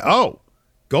 and then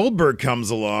Goldberg comes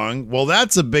along. Well,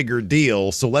 that's a bigger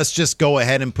deal. So let's just go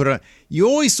ahead and put it on. You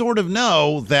always sort of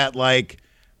know that like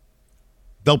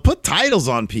they'll put titles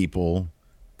on people.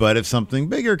 But if something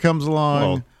bigger comes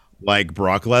along, like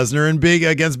Brock Lesnar and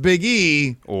against Big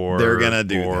E, they're gonna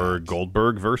do or that.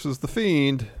 Goldberg versus the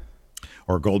Fiend,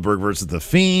 or Goldberg versus the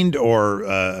Fiend,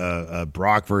 or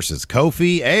Brock versus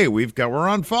Kofi. Hey, we're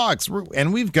on Fox,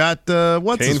 and we've got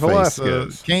what's Cain his Velasquez.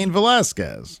 face, Cain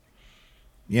Velasquez.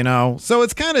 So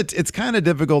it's kind of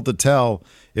difficult to tell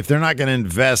if they're not going to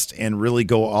invest and really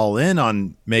go all in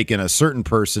on making a certain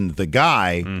person the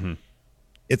guy. Mm-hmm.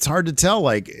 It's hard to tell,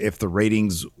 like, if the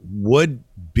ratings would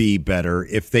be better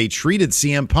if they treated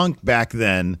CM Punk back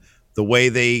then the way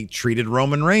they treated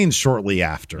Roman Reigns shortly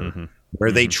after, where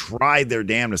they tried their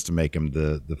damnedest to make him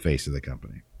the face of the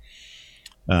company.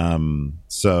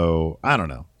 So I don't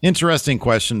know. Interesting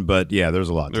question, but yeah, there's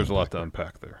a lot. There's a lot to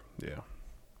unpack there. Yeah.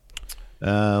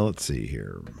 Let's see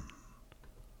here.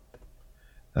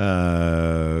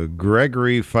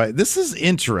 Gregory fight. This is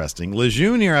interesting.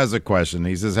 Lejeune here has a question.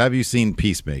 He says, "Have you seen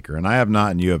Peacemaker?" And I have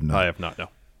not, and you have not. I have not. No.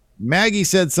 Maggie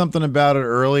said something about it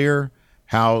earlier,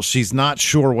 how she's not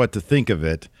sure what to think of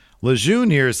it. Lejeune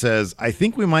here says, "I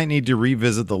think we might need to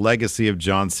revisit the legacy of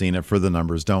John Cena for The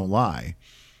Numbers Don't Lie."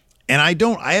 And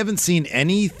I haven't seen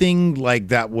anything like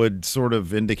that would sort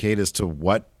of indicate as to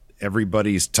what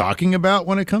everybody's talking about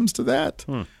when it comes to that.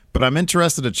 But I'm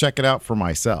interested to check it out for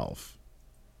myself.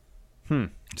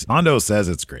 Sondo says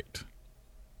it's great.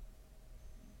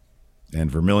 And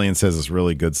Vermillion says it's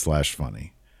really good /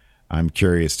 funny. I'm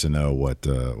curious to know what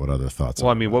other thoughts.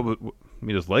 Well, I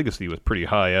mean, his legacy was pretty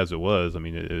high as it was. I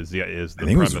mean, I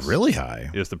think it was really high.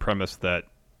 Is the premise that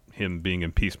him being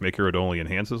in Peacemaker would only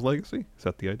enhance his legacy? Is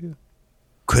that the idea?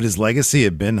 Could his legacy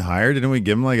have been higher? Didn't we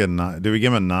give him like a 9? Did we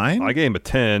give him a 9? I gave him a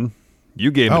 10. You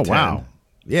gave him a 10. Oh, wow.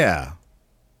 Yeah.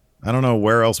 I don't know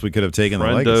where else we could have taken the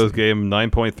legacy. Friendos gave him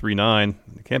 9.39.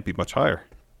 It can't be much higher.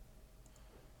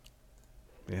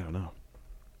 Yeah, I don't know.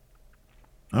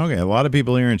 Okay, a lot of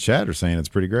people here in chat are saying it's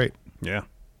pretty great. Yeah.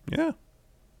 Yeah.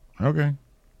 Okay.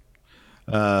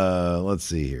 Let's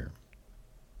see here.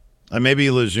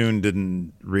 Maybe Lejeune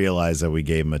didn't realize that we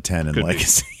gave him a 10 in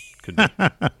legacy. Could be.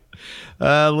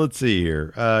 Let's see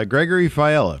here. Gregory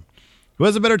Fiella. Who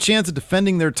has a better chance of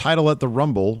defending their title at the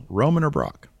Rumble, Roman or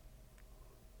Brock?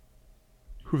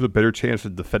 Who has a better chance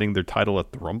of defending their title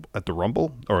at the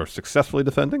Rumble, or successfully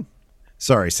defending?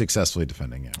 Sorry, successfully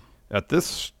defending, yeah. At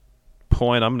this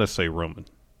point, I'm going to say Roman.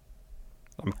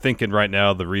 I'm thinking right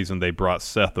now the reason they brought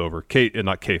Seth over,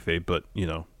 not kayfabe, but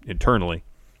internally,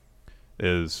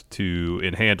 is to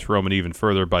enhance Roman even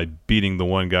further by beating the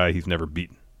one guy he's never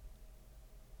beaten.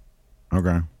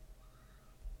 Okay.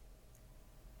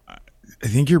 I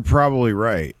think you're probably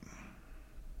right.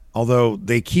 Although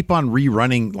they keep on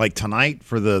rerunning, like tonight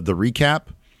for the recap,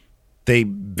 they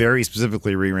very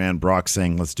specifically reran Brock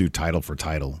saying, "Let's do title for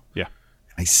title." Yeah.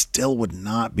 I still would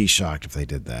not be shocked if they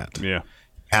did that. Yeah.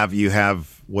 You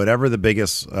have whatever the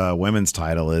biggest women's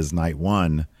title is night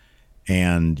one,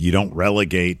 and you don't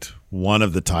relegate one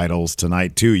of the titles to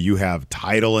night two. You have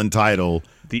title and title,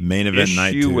 the main event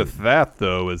night two. The issue with that,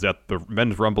 though, is that the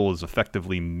men's rumble is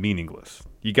effectively meaningless.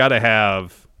 You got to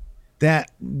have...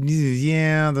 That,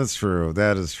 yeah, that's true.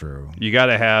 That is true. You got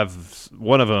to have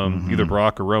one of them, either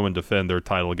Brock or Roman, defend their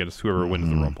title against whoever wins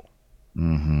the Rumble.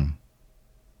 Mm-hmm.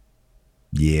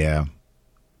 Yeah.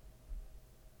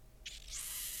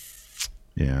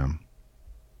 Yeah.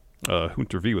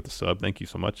 Hunter V with the sub. Thank you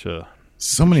so much.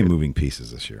 So many moving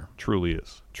pieces this year. Truly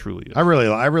is. Truly is. I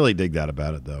really dig that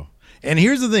about it, though. And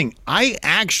here's the thing. I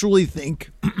actually think,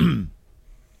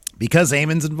 because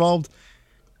Heyman's involved,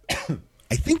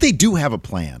 I think they do have a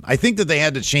plan. I think that they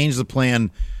had to change the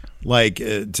plan, like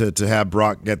to have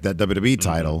Brock get that WWE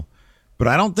title. But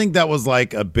I don't think that was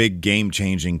like a big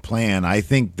game-changing plan. I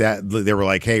think that they were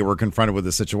like, hey, we're confronted with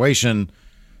a situation.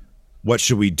 What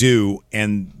should we do?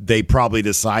 And they probably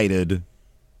decided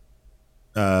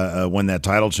when that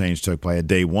title change took place at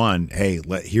day one, hey,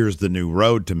 here's the new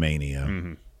road to Mania.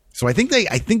 Mm-hmm. So I think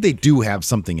they do have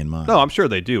something in mind. No, I'm sure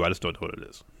they do. I just don't know what it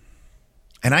is.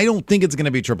 And I don't think it's going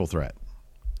to be triple threat.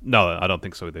 No, I don't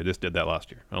think so. They just did that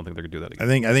last year. I don't think they're going to do that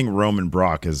again. I think Roman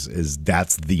Brock is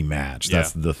that's the match. Yeah.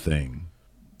 That's the thing.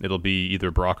 It'll be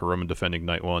either Brock or Roman defending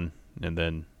night one, and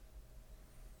then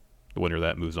the winner of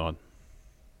that moves on.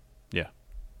 Yeah.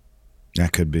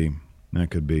 That could be.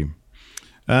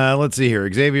 Let's see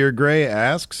here. Xavier Gray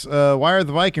asks, why are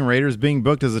the Viking Raiders being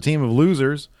booked as a team of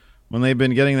losers when they've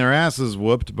been getting their asses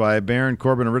whooped by Baron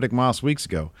Corbin and Riddick Moss weeks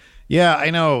ago? Yeah, I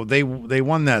know. They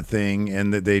won that thing,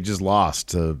 and that they just lost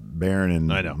to Baron and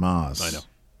Moss. I know.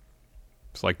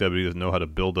 It's like WWE doesn't know how to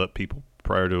build up people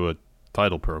prior to a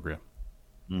title program.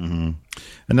 Mm-hmm.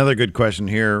 Another good question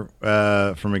here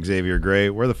from Xavier Gray.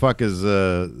 Where the fuck is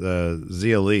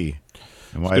Xia Li?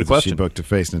 And why is she booked to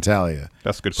face Natalya?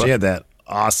 That's a good question. She had that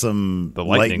awesome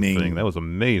lightning thing. That was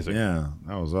amazing. Yeah,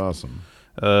 that was awesome.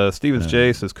 Stevens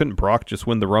J says, couldn't Brock just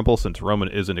win the Rumble since Roman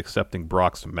isn't accepting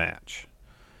Brock's match?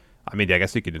 I mean, I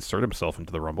guess he could insert himself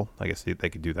into the Rumble. I guess they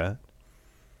could do that.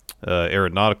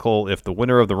 Aeronautical, if the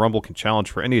winner of the Rumble can challenge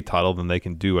for any title, then they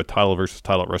can do a title versus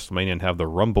title at WrestleMania and have the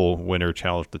Rumble winner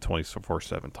challenge the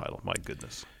 24/7 title. My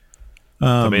goodness.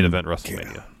 The main event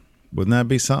WrestleMania. Yeah. Wouldn't that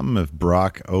be something if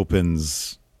Brock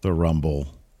opens the Rumble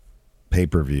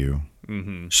pay-per-view?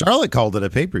 Mm-hmm. Charlotte called it a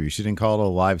pay-per-view. She didn't call it a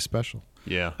live special.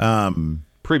 Yeah.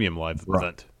 Premium live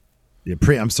event. Yeah,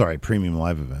 premium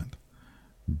live event.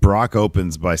 Brock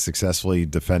opens by successfully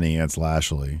defending against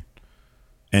Lashley,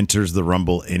 enters the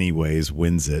Rumble anyways,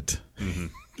 wins it,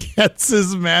 gets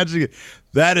his magic.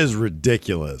 That is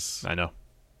ridiculous. I know.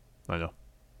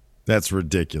 That's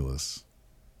ridiculous.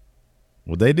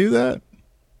 Would they do that?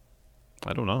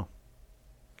 I don't know.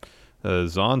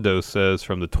 Zondo says,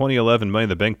 from the 2011 Money in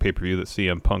the Bank pay-per-view that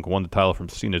CM Punk won the title from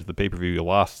Cena to the pay-per-view he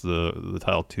lost the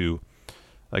title to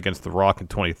against The Rock in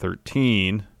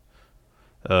 2013,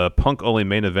 Punk only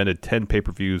main evented 10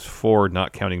 pay-per-views, 4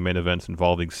 not counting main events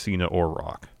involving Cena or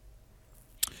Rock.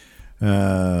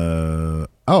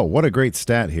 What a great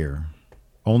stat here.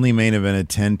 Only main evented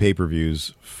 10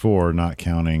 pay-per-views, 4 not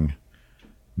counting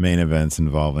main events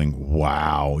involving.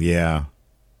 Wow. Yeah.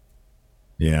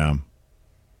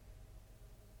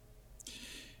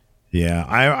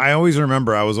 I always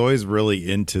remember I was always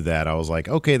really into that. I was like,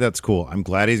 okay, that's cool. I'm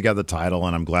glad he's got the title,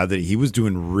 and I'm glad that he was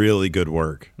doing really good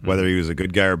work. Whether he was a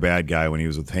good guy or bad guy when he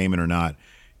was with Heyman or not,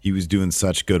 he was doing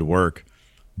such good work.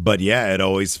 But yeah, it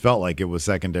always felt like it was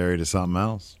secondary to something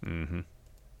else.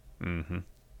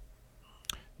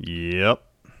 Yep.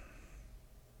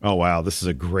 Oh, wow. This is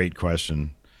a great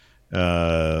question.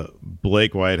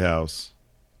 Blake Whitehouse.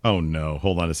 Oh, no.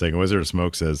 Hold on a second. Wizard of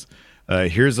Smoke says,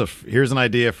 here's an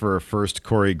idea for a first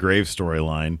Corey Graves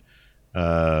storyline.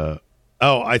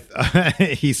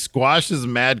 He squashes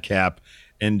Madcap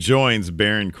and joins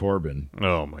Baron Corbin.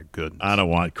 Oh, my goodness. I don't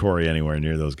want Corey anywhere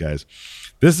near those guys.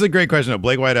 This is a great question.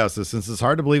 Blake Whitehouse says, since it's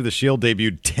hard to believe the Shield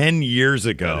debuted 10 years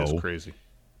ago. That is crazy.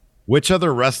 Which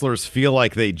other wrestlers feel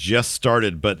like they just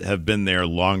started but have been there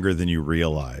longer than you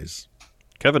realize?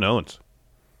 Kevin Owens.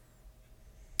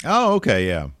 Oh, okay,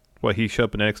 yeah. Well, he showed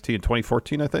up in NXT in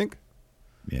 2014, I think.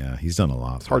 Yeah, he's done a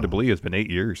lot. It's hard to believe it's been 8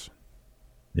 years.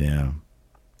 Yeah.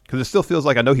 Because it still feels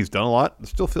like, I know he's done a lot. It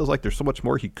still feels like there's so much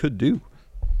more he could do.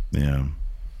 Yeah.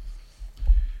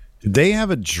 Did they have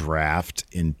a draft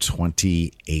in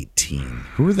 2018?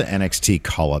 Who were the NXT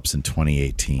call-ups in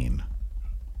 2018?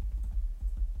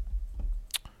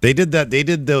 They did that. They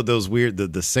did those weird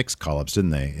the 6 call-ups,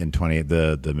 didn't they? In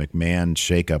the McMahon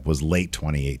shakeup was late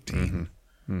 2018.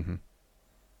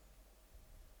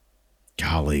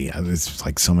 Golly, it's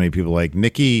like so many people like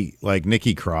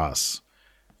Nikki Cross.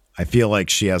 I feel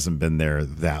like she hasn't been there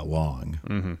that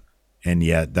long, and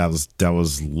yet that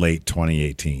was late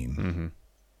 2018.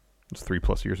 It's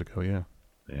 3+ years ago. Yeah.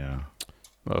 Yeah.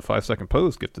 5-second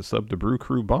pose. Get the sub to Brew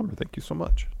Crew Bomber. Thank you so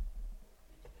much.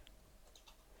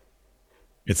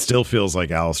 It still feels like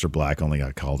Aleister Black only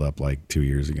got called up like 2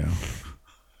 years ago.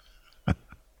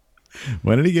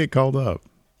 When did he get called up?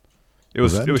 It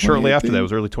was shortly after that. It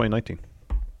was early 2019.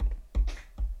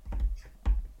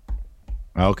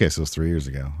 Okay, so it's 3 years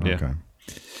ago. Yeah. Okay.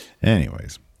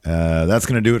 Anyways, that's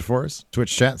going to do it for us.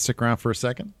 Twitch chat, stick around for a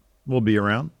second. We'll be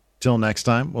around. Till next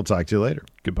time, we'll talk to you later.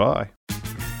 Goodbye.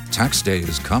 Tax day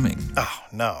is coming. Oh,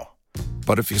 no.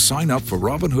 But if you sign up for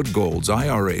Robinhood Gold's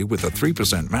IRA with a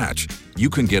 3% match, you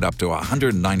can get up to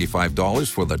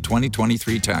 $195 for the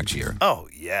 2023 tax year. Oh,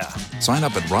 yeah. Sign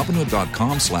up at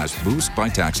Robinhood.com/boost by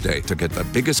tax day to get the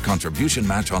biggest contribution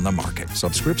match on the market.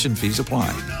 Subscription fees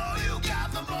apply.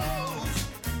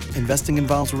 Investing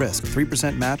involves risk.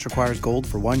 3% match requires gold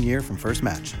for 1 year from first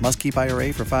match. Must keep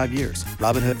IRA for 5 years.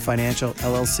 Robinhood Financial,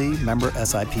 LLC, member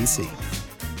SIPC.